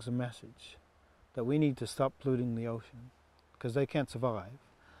beings a message that we need to stop polluting the ocean because they can't survive.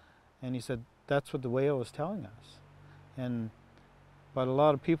 And he said that's what the whale is telling us. But a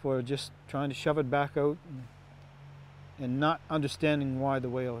lot of people are just trying to shove it back out and not understanding why the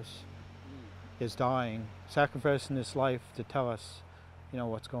whale is dying, sacrificing its life to tell us, you know,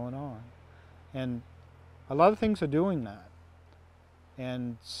 what's going on. And a lot of things are doing that.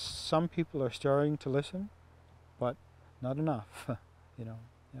 And some people are starting to listen, but not enough, you know.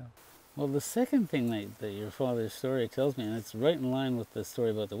 Yeah. Well, the second thing that your father's story tells me, and it's right in line with the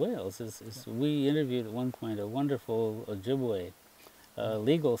story about the whales, is we interviewed at one point a wonderful Ojibwe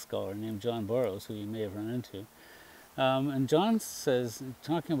legal scholar named John Burroughs, who you may have run into. And John says,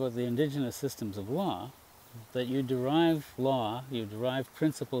 talking about the indigenous systems of law, that you derive law, you derive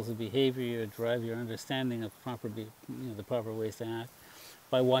principles of behavior, you derive your understanding of the proper ways to act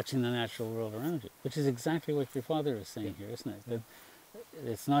by watching the natural world around you, which is exactly what your father is saying here, isn't it? That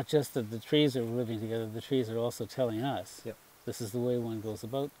it's not just that the trees are living together, the trees are also telling us this is the way one goes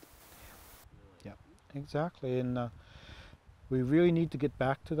about. Yeah, exactly. And we really need to get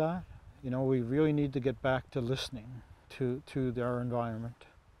back to that. You know, we really need to get back to listening to our environment.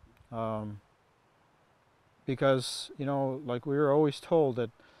 Because, you know, like we were always told that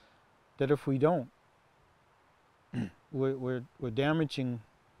if we don't, we're damaging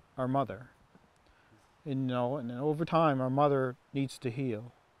our mother. And, you know, and then over time our mother needs to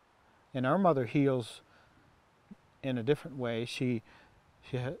heal. And our mother heals in a different way. She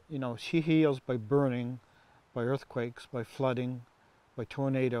heals by burning, by earthquakes, by flooding, by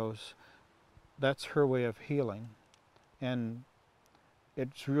tornadoes. That's her way of healing. And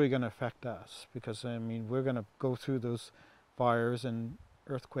it's really going to affect us, because I mean, we're going to go through those fires and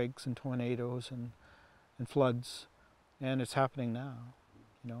earthquakes and tornadoes and floods, and it's happening now.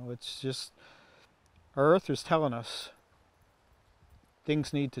 You know, it's just, our earth is telling us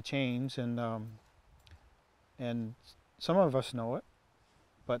things need to change, and some of us know it,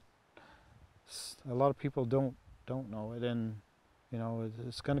 but a lot of people don't know it, and you know,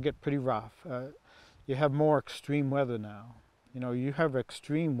 it's going to get pretty rough. You have more extreme weather now. You know, you have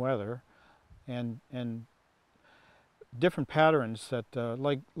extreme weather and different patterns that,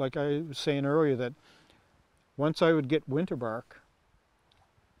 like I was saying earlier, that once I would get winter bark,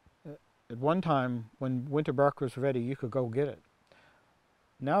 at one time when winter bark was ready, you could go get it.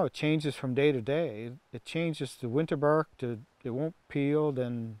 Now it changes from day to day. It changes to winter bark to it won't peel,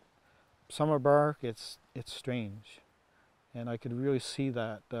 then summer bark, it's strange. And I could really see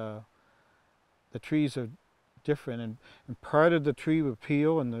that the trees are different, and part of the tree will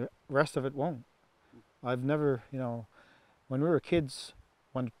peel and the rest of it won't. I've never, you know, when we were kids,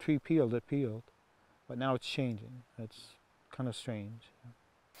 when a tree peeled, it peeled, but now it's changing. It's kind of strange.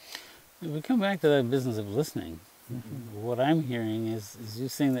 If we come back to that business of listening, what I'm hearing is you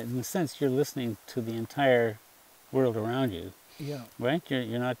saying that in a sense you're listening to the entire world around you. Yeah. Right?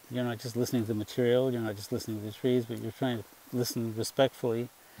 You're not just listening to the material, you're not just listening to the trees, but you're trying to listen respectfully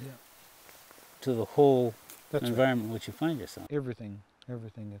to the whole environment in which you find yourself. Everything.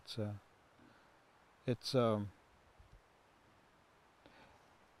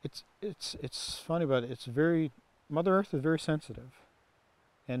 It's funny, but it's very, Mother Earth is very sensitive,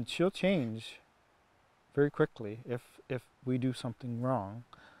 and she'll change very quickly if we do something wrong.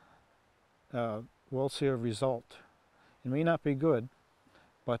 We'll see a result. It may not be good,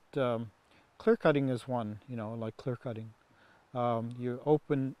 but clear cutting is one. You know, like clear cutting, you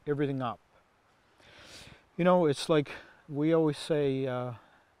open everything up. You know, it's like we always say,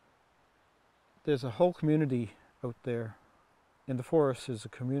 there's a whole community out there. In the forest is a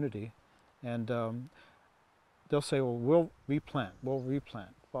community, and they'll say, well, we'll replant.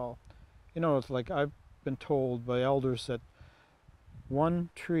 Well, you know, it's like I've been told by elders that one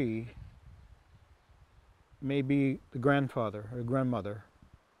tree may be the grandfather or grandmother,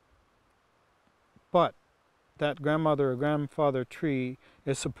 but that grandmother or grandfather tree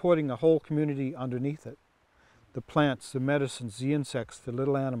is supporting a whole community underneath it. The plants, the medicines, the insects, the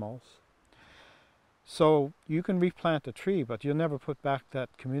little animals. So you can replant a tree, but you'll never put back that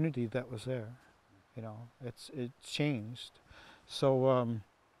community that was there. You know, it's changed. So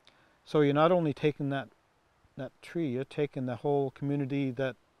so you're not only taking that tree, you're taking the whole community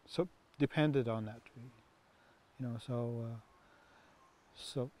that depended on that tree. You know,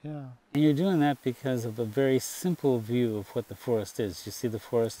 so yeah. And you're doing that because of a very simple view of what the forest is. You see the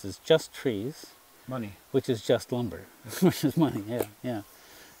forest as just trees. Money. Which is just lumber, which is money, yeah.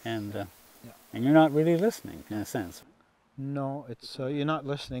 And you're not really listening, in a sense. No, it's you're not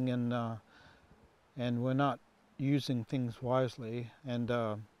listening, and we're not using things wisely,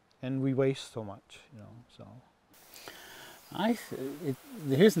 and we waste so much, you know. So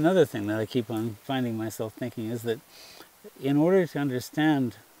here's another thing that I keep on finding myself thinking is that in order to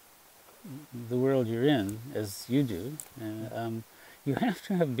understand the world you're in, as you do, you have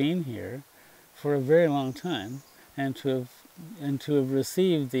to have been here for a very long time, and to have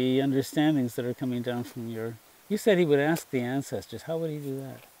received the understandings that are coming down from your. You said he would ask the ancestors. How would he do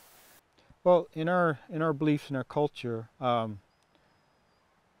that? Well, in our beliefs, in our culture,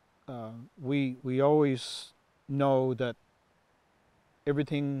 we always know that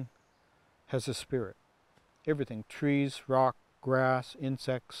everything has a spirit. Everything: trees, rock, grass,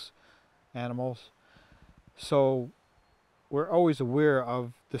 insects, animals. So we're always aware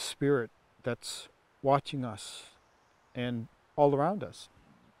of the spirit that's watching us and all around us,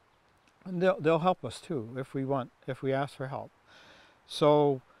 and they'll help us too if we ask for help.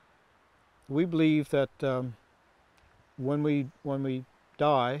 So we believe that when we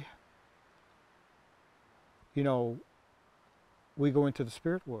die, you know, we go into the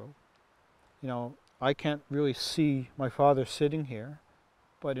spirit world. You know, I can't really see my father sitting here,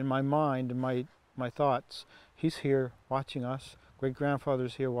 but in my mind and my thoughts, he's here watching us.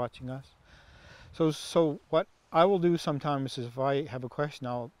 Great-grandfather's here watching us. So what I will do sometimes is if I have a question,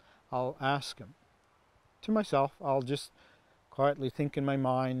 I'll ask him. To myself, I'll just quietly think in my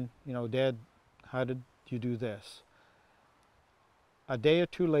mind, you know, Dad, how did you do this? A day or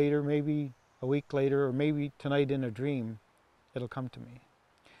two later, maybe a week later, or maybe tonight in a dream, it'll come to me.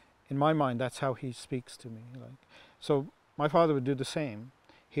 In my mind, that's how he speaks to me. So my father would do the same.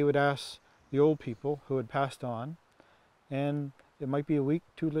 He would ask the old people who had passed on, and it might be a week,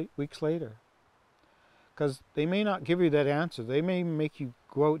 2 weeks later. Because they may not give you that answer. They may make you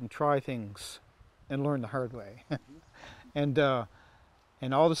go out and try things and learn the hard way. And all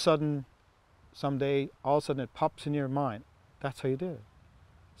of a sudden, someday, all of a sudden it pops in your mind. That's how you did it.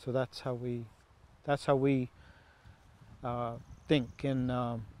 So that's how we think.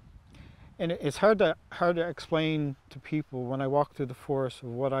 And it's hard to explain to people when I walk through the forest of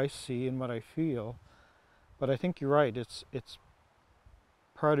what I see and what I feel. But I think you're right. It's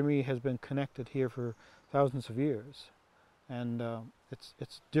part of me has been connected here for thousands of years, and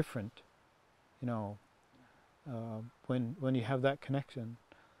it's different, you know, when you have that connection.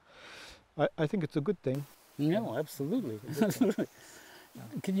 I think it's a good thing. No, absolutely, absolutely.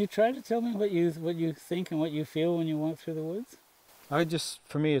 Can you try to tell me what you think and what you feel when you walk through the woods?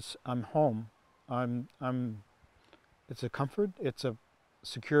 For me, I'm home. It's a comfort. It's a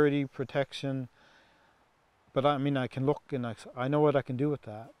security, protection. But I mean, I can look and I know what I can do with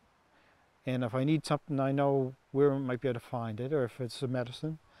that. And if I need something, I know where I might be able to find it, or if it's a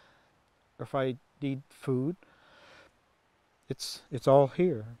medicine, or if I need food. It's all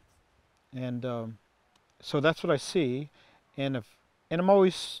here. And so that's what I see. And I'm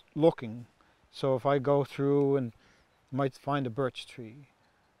always looking. So if I go through and might find a birch tree,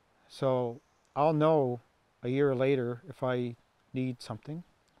 so I'll know a year later if I need something.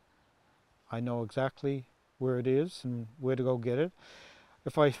 I know exactly where it is and where to go get it.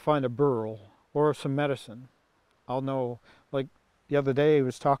 If I find a burl or some medicine, I'll know. Like the other day I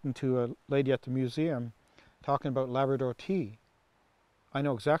was talking to a lady at the museum talking about Labrador tea. I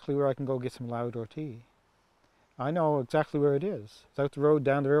know exactly where I can go get some Labrador tea. I know exactly where it is. It's out the road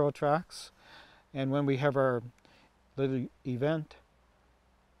down the railroad tracks, and when we have our little event,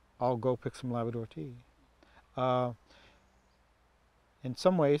 I'll go pick some Labrador tea. In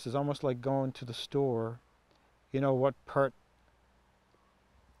some ways, it's almost like going to the store. You know what part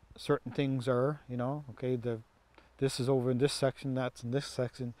certain things are, you know, okay, this is over in this section, that's in this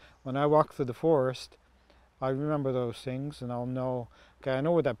section. When I walk through the forest, I remember those things, and I'll know, okay, I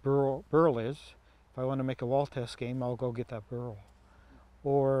know where that burl is. If I want to make a wall test game, I'll go get that burl.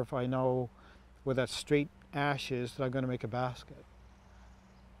 Or if I know where that straight ash is, that I'm going to make a basket.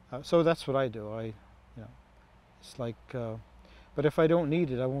 So that's what I do. You know, it's like, but if I don't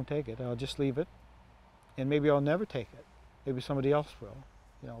need it, I won't take it. I'll just leave it, and maybe I'll never take it. Maybe somebody else will,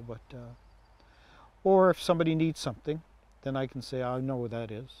 you know. But or if somebody needs something, then I can say I know where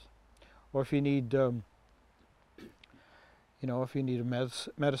that is. Or if you need, you know, if you need a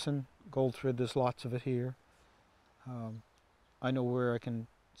medicine, gold thread, there's lots of it here. I know where I can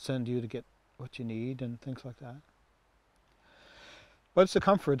send you to get what you need and things like that. But it's a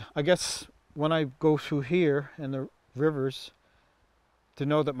comfort, I guess, when I go through here and the rivers, to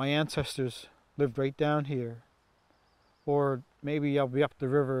know that my ancestors lived right down here. Or maybe I'll be up the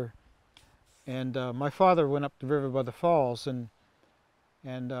river, and my father went up the river by the falls, and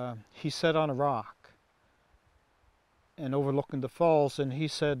he sat on a rock and overlooking the falls, and he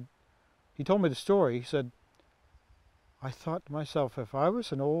told me the story. He said, I thought to myself, if I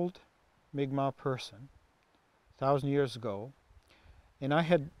was an old Mi'kmaq person 1,000 years ago, and I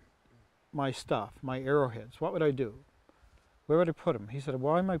had my stuff, my arrowheads, what would I do? Where would I put them? He said,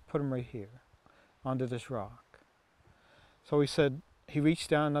 why might I put them right here, onto this rock? So he said, he reached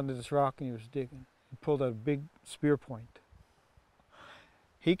down under this rock and he was digging. He pulled out a big spear point.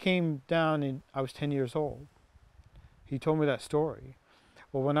 He came down and I was 10 years old. He told me that story.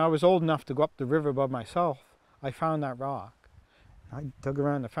 Well, when I was old enough to go up the river by myself, I found that rock. I dug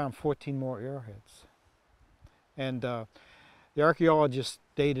around and I found 14 more arrowheads. And the archaeologists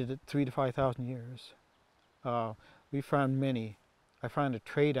dated it 3,000 to 5,000 years. We found many. I found a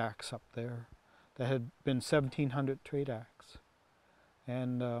trade axe up there that had been 1,700 trade axe.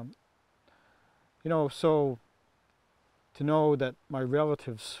 And, you know, so to know that my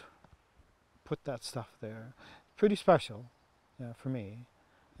relatives put that stuff there, pretty special for me.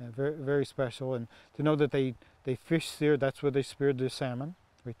 Very, very special. And to know that they fished there, that's where they speared their salmon,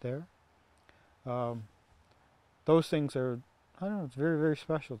 right there. Those things are, I don't know, it's very, very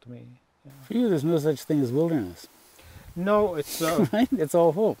special to me. Yeah. For you, there's no such thing as wilderness. No, it's right? It's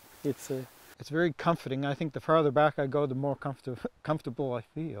all hope. It's it's very comforting. I think the farther back I go, the more comfortable I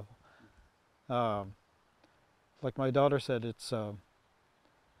feel. Like my daughter said, it's a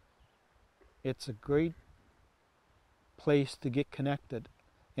great place to get connected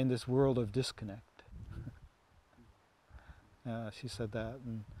in this world of disconnect. She said that,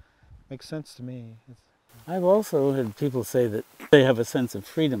 and it makes sense to me. I've also heard people say that they have a sense of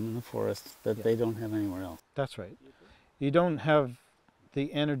freedom in the forest that they don't have anywhere else. That's right. You don't have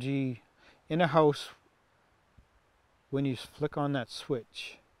the energy in a house. When you flick on that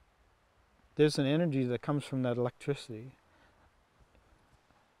switch, there's an energy that comes from that electricity.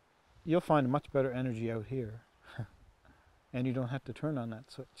 You'll find much better energy out here. And you don't have to turn on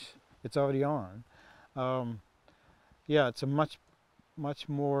that switch. It's already on. Yeah, it's a much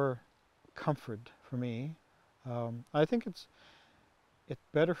more comfort for me. I think it's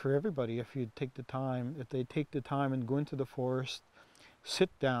better for everybody if you take the time, if they take the time and go into the forest, sit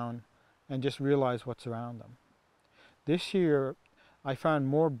down, and just realize what's around them. This year, I found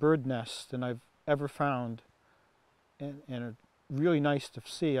more bird nests than I've ever found, and it's really nice to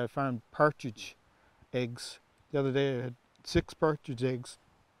see. I found partridge eggs. The other day I had 6 partridge eggs.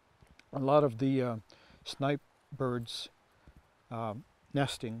 A lot of the snipe birds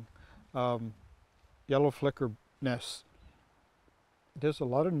nesting, yellow flicker nests. There's a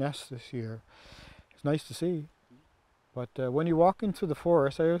lot of nests this year. It's nice to see. But when you walk into the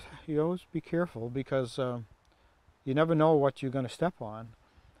forest, you always be careful, because you never know what you're going to step on.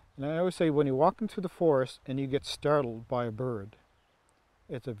 And I always say, when you walk into the forest and you get startled by a bird,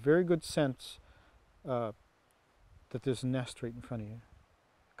 it's a very good sense that there's a nest right in front of you.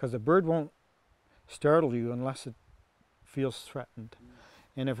 Because the bird won't startle you unless it feels threatened.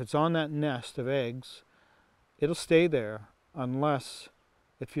 And if it's on that nest of eggs, it'll stay there unless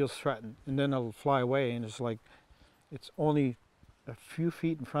it feels threatened. And then it'll fly away, and it's only a few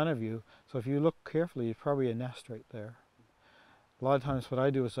feet in front of you. So if you look carefully, there's probably a nest right there. A lot of times what I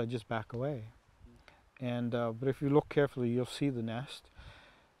do is I just back away. And but if you look carefully, you'll see the nest.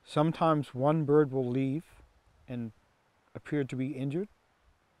 Sometimes one bird will leave and appear to be injured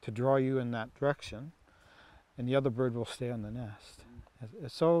to draw you in that direction, and the other bird will stay on the nest.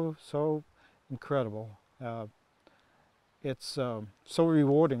 It's so incredible. It's so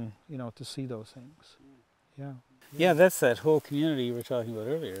rewarding, to see those things. Yeah. Yeah, that's that whole community you were talking about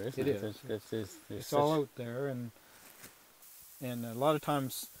earlier, isn't it? It is. There's It's all out there, and a lot of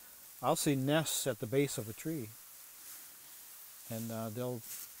times I'll see nests at the base of a tree, and they'll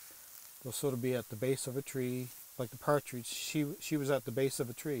sort of be at the base of a tree, like the partridge. She was at the base of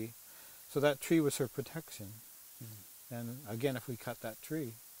a tree, so that tree was her protection. And again, if we cut that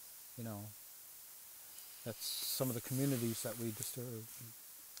tree, that's some of the communities that we disturb.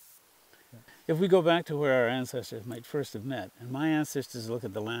 Yeah. If we go back to where our ancestors might first have met, and my ancestors look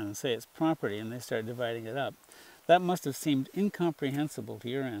at the land and say it's property, and they start dividing it up, that must have seemed incomprehensible to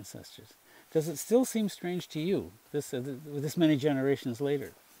your ancestors. Does it still seem strange to you, this many generations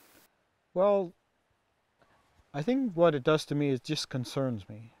later? Well, I think what it does to me is just concerns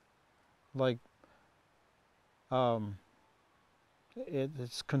me. Like,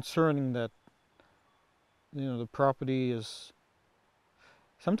 it's concerning that, the property is,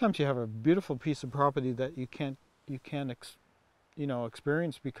 sometimes you have a beautiful piece of property that you can't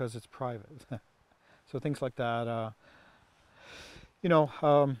experience because it's private. So things like that,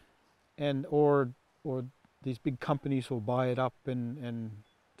 and or these big companies will buy it up and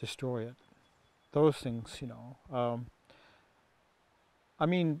destroy it. Those things, I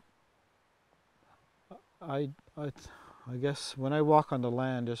mean, I guess when I walk on the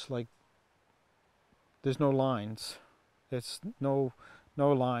land, it's like there's no lines. It's no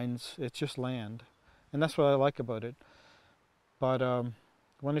lines. It's just land, and that's what I like about it. But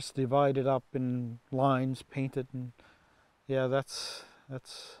when it's divided up in lines, painted, and yeah, that's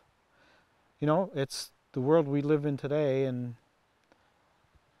it's the world we live in today, and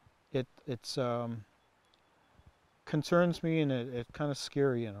it's concerns me, and it's kind of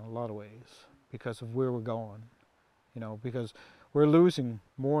scary in a lot of ways because of where we're going. Because we're losing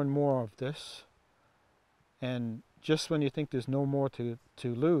more and more of this, and just when you think there's no more to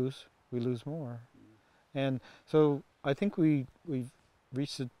lose, we lose more. And so I think we've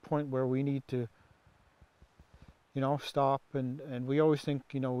reached a point where we need to stop, and we always think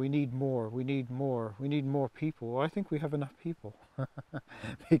we need more people. Well, I think we have enough people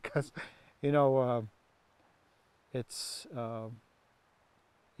because it's it's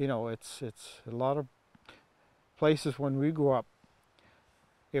a lot of places. When we grew up,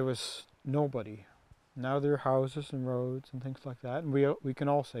 it was nobody. Now there are houses and roads and things like that, and we can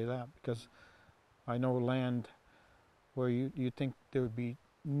all say that, because I know land where you think there would be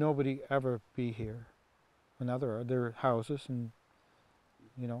nobody ever be here. Another, their houses and,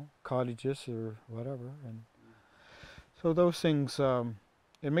 you know, cottages or whatever. And so those things,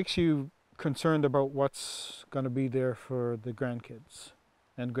 it makes you concerned about what's going to be there for the grandkids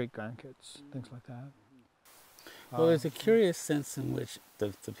and great-grandkids, things like that. Well, there's a curious sense in which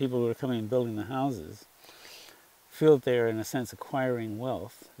the people who are coming and building the houses feel that they're, in a sense, acquiring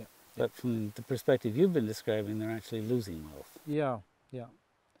wealth. Yeah. But from the perspective you've been describing, they're actually losing wealth. Yeah, yeah.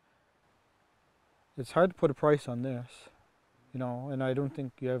 It's hard to put a price on this, you know, and I don't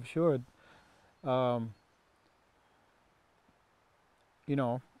think you ever should. You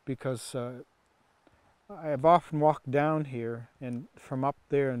know, because I've often walked down here and from up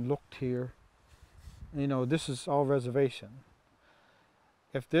there and looked here. You know, this is all reservation.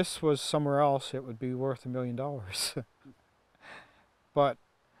 If this was somewhere else, it would be worth $1 million. But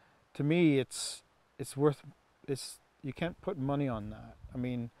to me, it's worth. You can't put money on that. I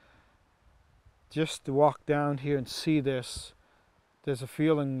mean, just to walk down here and see this, there's a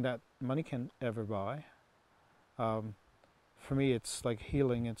feeling that money can't ever buy. For me, it's like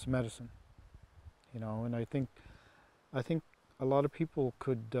healing. It's medicine. You know, and I think a lot of people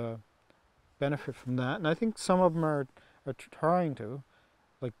could benefit from that, and I think some of them are trying to,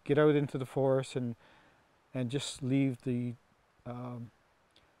 like, get out into the forest and just leave the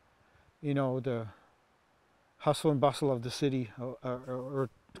you know, the hustle and bustle of the city or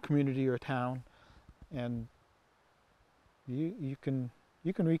community or town, and you can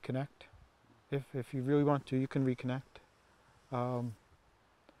reconnect if you really want to. You can reconnect.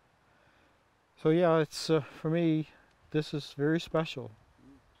 So yeah, it's for me, this is very special,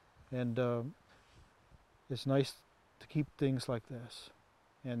 and it's nice to keep things like this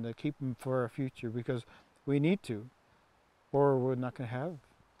and to keep them for our future, because we need to, or we're not going to have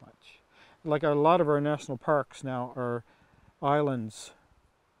much. Like a lot of our national parks now are islands.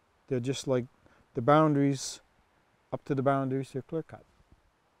 They're just like the boundaries, up to the boundaries, they're clear cut.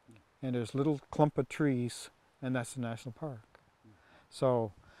 And there's little clump of trees, and that's the national park.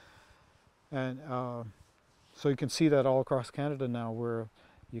 So, and so you can see that all across Canada now, where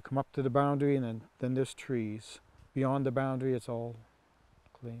you come up to the boundary and then there's trees. Beyond the boundary, it's all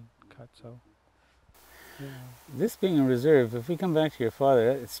clean cut. So, yeah. This being a reserve, if we come back to your father,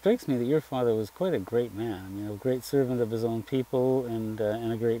 it strikes me that your father was quite a great man. I mean, a great servant of his own people and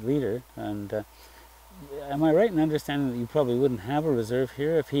a great leader. And am I right in understanding that you probably wouldn't have a reserve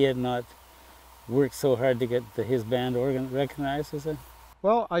here if he had not worked so hard to get his band organ recognized as a...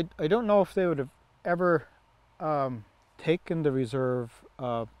 Well, I don't know if they would have ever taken the reserve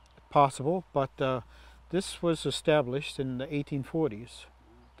possible, but this was established in the 1840s.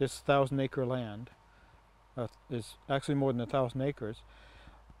 This 1,000-acre land is actually more than 1,000 acres,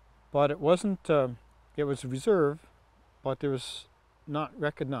 but it wasn't. It was a reserve, but it was not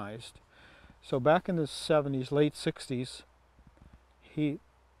recognized. So back in the 70s, late 60s, he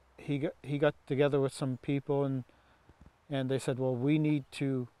got together with some people and they said, well, we need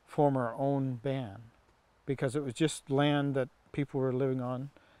to form our own band, because it was just land that people were living on.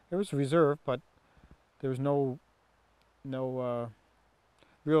 It was a reserve, but there was no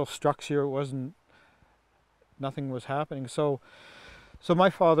real structure. It wasn't. Nothing was happening. So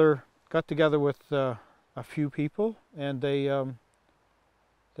my father got together with a few people, and they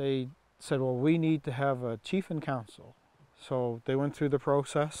said, well, we need to have a chief and council. So they went through the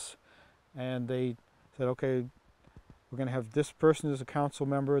process, and they said, okay, we're going to have this person as a council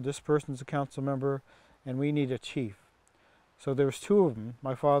member, this person's a council member, and we need a chief. So there was two of them,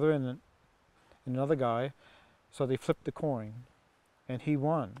 my father and another guy. So they flipped the coin, and he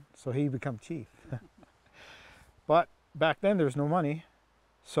won. So he became chief. But back then there was no money,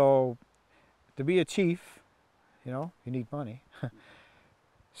 so to be a chief, you know, you need money.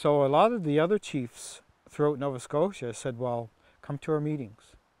 So a lot of the other chiefs throughout Nova Scotia said, well, come to our meetings.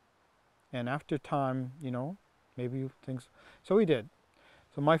 And after time, you know, maybe things... So we did.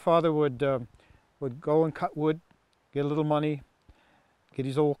 So my father would go and cut wood, get a little money, get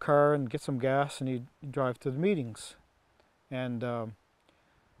his old car and get some gas, and he'd drive to the meetings. And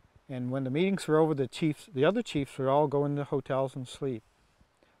when the meetings were over, the other chiefs would all go into hotels and sleep.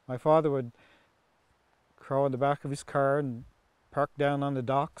 My father would crawl in the back of his car and park down on the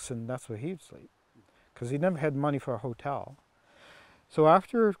docks, and that's where he'd sleep, because he never had money for a hotel. So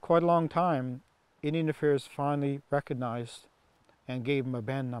after quite a long time, Indian Affairs finally recognized and gave him a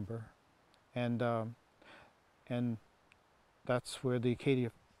band number, and that's where the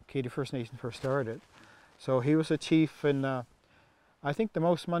Acadia First Nation first started. So he was a chief, and I think the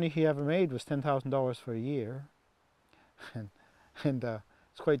most money he ever made was $10,000 for a year, and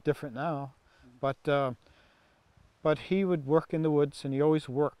it's quite different now. But But he would work in the woods, and he always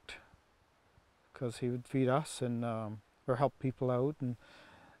worked because he would feed us and or help people out,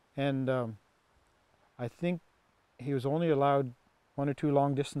 and I think he was only allowed 1 or 2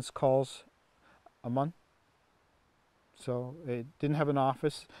 long distance calls a month. So it didn't have an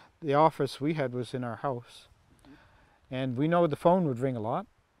office. The office we had was in our house, and we know the phone would ring a lot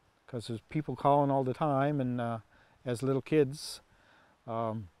because there's people calling all the time, and as little kids,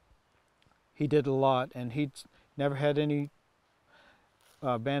 he did a lot, and he'd never had any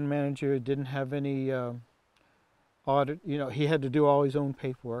band manager, didn't have any audit. You know, he had to do all his own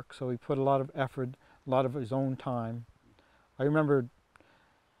paperwork, so he put a lot of effort, a lot of his own time. I remember,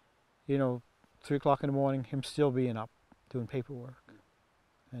 you know, 3 o'clock in the morning, him still being up doing paperwork,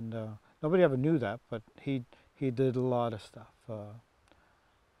 and nobody ever knew that, but he did a lot of stuff,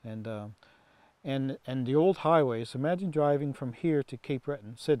 and the old highways. Imagine driving from here to Cape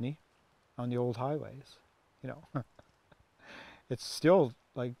Breton, Sydney, on the old highways. You know, it's still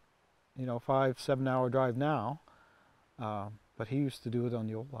like, you know, 5-7 hour drive now, but he used to do it on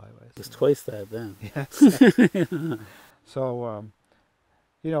the old highways. It's twice that then. Yes. So,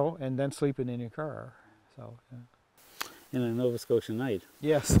 you know, and then sleeping in your car. So, yeah. In a Nova Scotia night.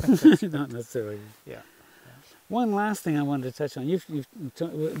 Yes. Not necessarily. Yeah. One last thing I wanted to touch on,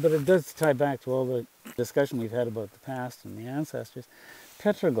 but it does tie back to all the discussion we've had about the past and the ancestors.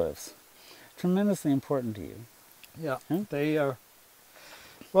 Petroglyphs, tremendously important to you. Yeah. Huh? They are.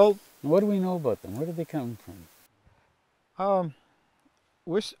 Well, what do we know about them? Where did they come from?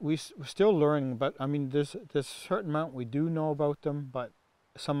 we're still learning, but I mean, there's a certain amount we do know about them, but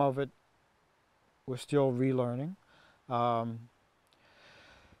some of it we're still relearning. Of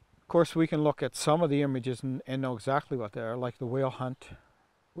course, we can look at some of the images and know exactly what they are, like the whale hunt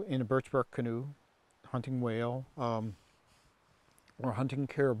in a birch bark canoe, hunting whale, or hunting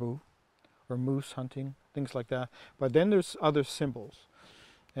caribou, or moose hunting, things like that. But then there's other symbols.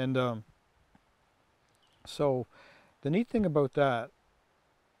 And so the neat thing about that,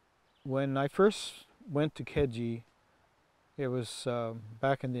 when I first went to Keji, it was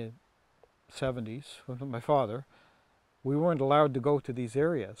back in the 70s with my father. We weren't allowed to go to these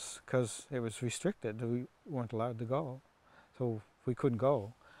areas because it was restricted. We weren't allowed to go, so we couldn't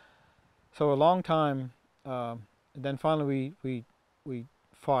go. So a long time, then finally we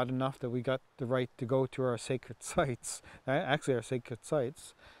fought enough that we got the right to go to our sacred sites, actually our sacred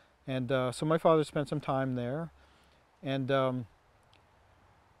sites. And so my father spent some time there, and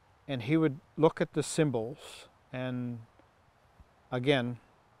he would look at the symbols and, again,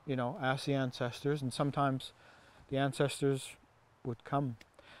 you know, ask the ancestors, and sometimes the ancestors would come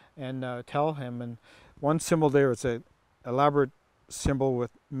and tell him. And one symbol there is a elaborate symbol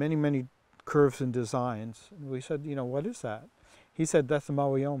with many curves and designs. And we said, you know, what is that? He said, that's the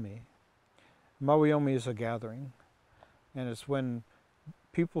Mawiomi. Mawiomi is a gathering, and it's when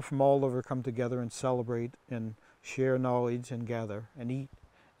people from all over come together and celebrate and share knowledge and gather and eat.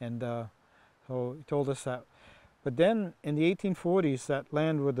 And so he told us that. But then in the 1840s, that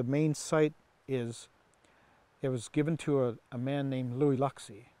land where the main site is, it was given to a man named Louis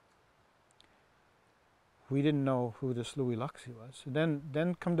Luxey. We didn't know who this Louis Luxey was.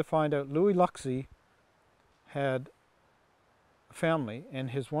 Then come to find out, Louis Luxey had a family,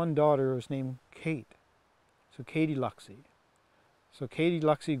 and his one daughter was named Kate. So Katie Luxey. So Katie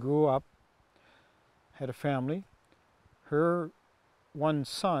Luxey grew up, had a family. Her one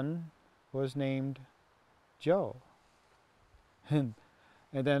son was named Joe. And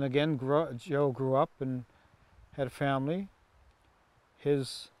then again, Joe grew up and had a family.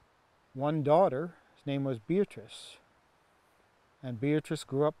 His one daughter, his name was Beatrice. And Beatrice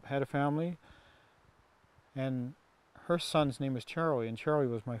grew up, had a family. And her son's name was Charlie, and Charlie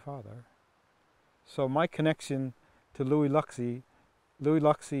was my father. So my connection to Louis Luxey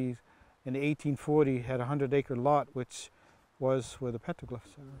in 1840 had a 100-acre lot, which was where the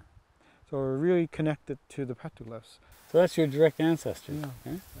petroglyphs are. So we're really connected to the petroglyphs. So that's your direct ancestor. Yeah.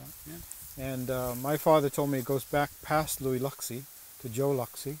 Eh? Yeah. And my father told me it goes back past Louis Luxey to Joe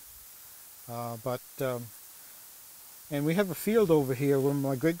Luxey. And we have a field over here where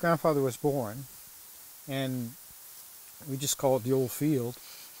my great-grandfather was born, and we just call it the old field.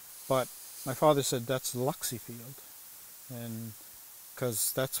 But my father said that's the Luxey field, and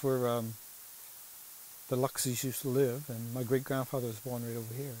because that's where the Luxeys used to live, and my great-grandfather was born right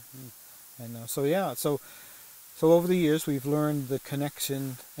over here. And so yeah, so over the years we've learned the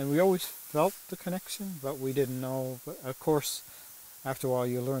connection, and we always felt the connection, but we didn't know. But of course, after a while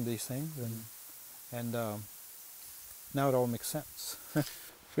you learn these things, and now it all makes sense.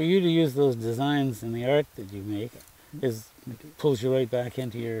 For you to use those designs in the art that you make, pulls you right back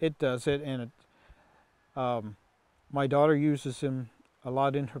into your... It does it, and My daughter uses them a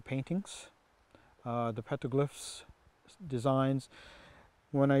lot in her paintings, the petroglyphs designs.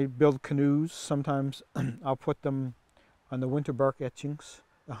 When I build canoes, sometimes I'll put them on the winter bark etchings,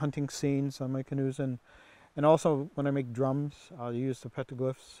 the hunting scenes on my canoes, and also when I make drums, I'll use the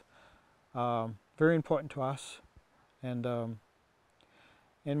petroglyphs. Very important to us, and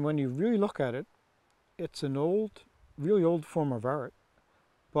when you really look at it, it's an old, really old form of art,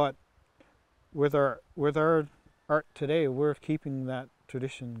 but with our art today, we're keeping that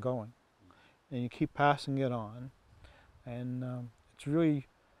tradition going, and you keep passing it on, and it's really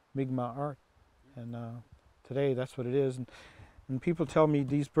Mi'kmaq art, and today that's what it is, and people tell me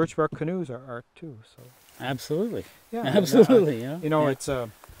these birch bark canoes are art too. So Absolutely. yeah, Absolutely. you know, it's a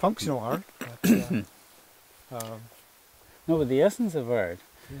functional art. But, no, but the essence of art,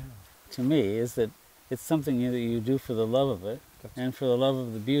 yeah. to me, is that it's something that you do for the love of it, and for the love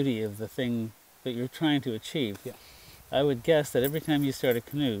of the beauty of the thing that you're trying to achieve. Yeah. I would guess that every time you start a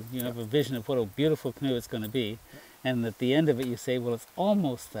canoe, you have a vision of what a beautiful canoe it's going to be, and at the end of it you say, well, it's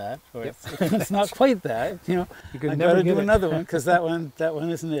almost that, or it's not quite that. You know, You could I've never got to get do it. another one because that one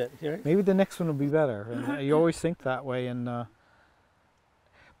isn't it. Right? Maybe the next one will be better. And you always think that way, and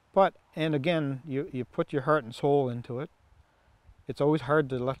but again, you put your heart and soul into it. It's always hard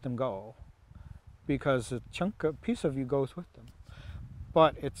to let them go, because a piece of you goes with them.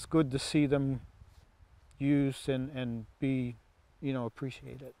 But it's good to see them used and be, you know,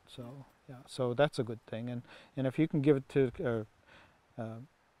 appreciated. So yeah, so that's a good thing. And if you can give it to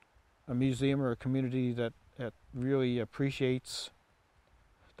a museum or a community that really appreciates.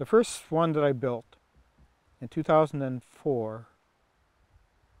 The first one that I built in 2004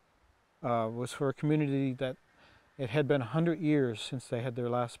 was for a community that it had been 100 years since they had their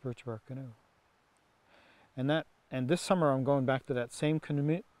last birch bark canoe. And this summer I'm going back to that same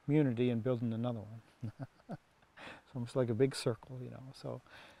community and building another one. It's almost like a big circle, you know. So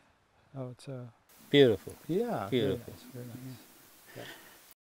it's Beautiful. yeah, Beautiful. Very nice. Yeah.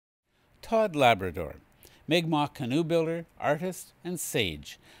 Todd Labrador, Mi'kmaq canoe builder, artist, and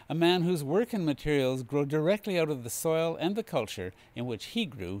sage, a man whose work and materials grow directly out of the soil and the culture in which he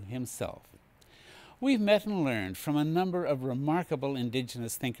grew himself. We've met and learned from a number of remarkable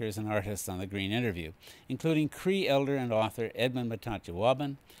Indigenous thinkers and artists on the Green Interview, including Cree elder and author Edmund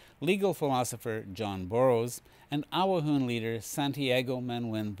Matachewaban, legal philosopher John Burroughs, and Awahun leader Santiago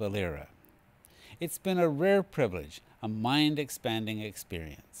Manuel Valera. It's been a rare privilege, a mind-expanding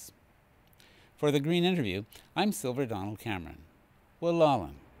experience. For the Green Interview, I'm Silver Donald Cameron.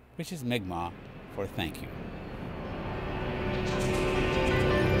 Willalan, which is Mi'kmaq for thank you.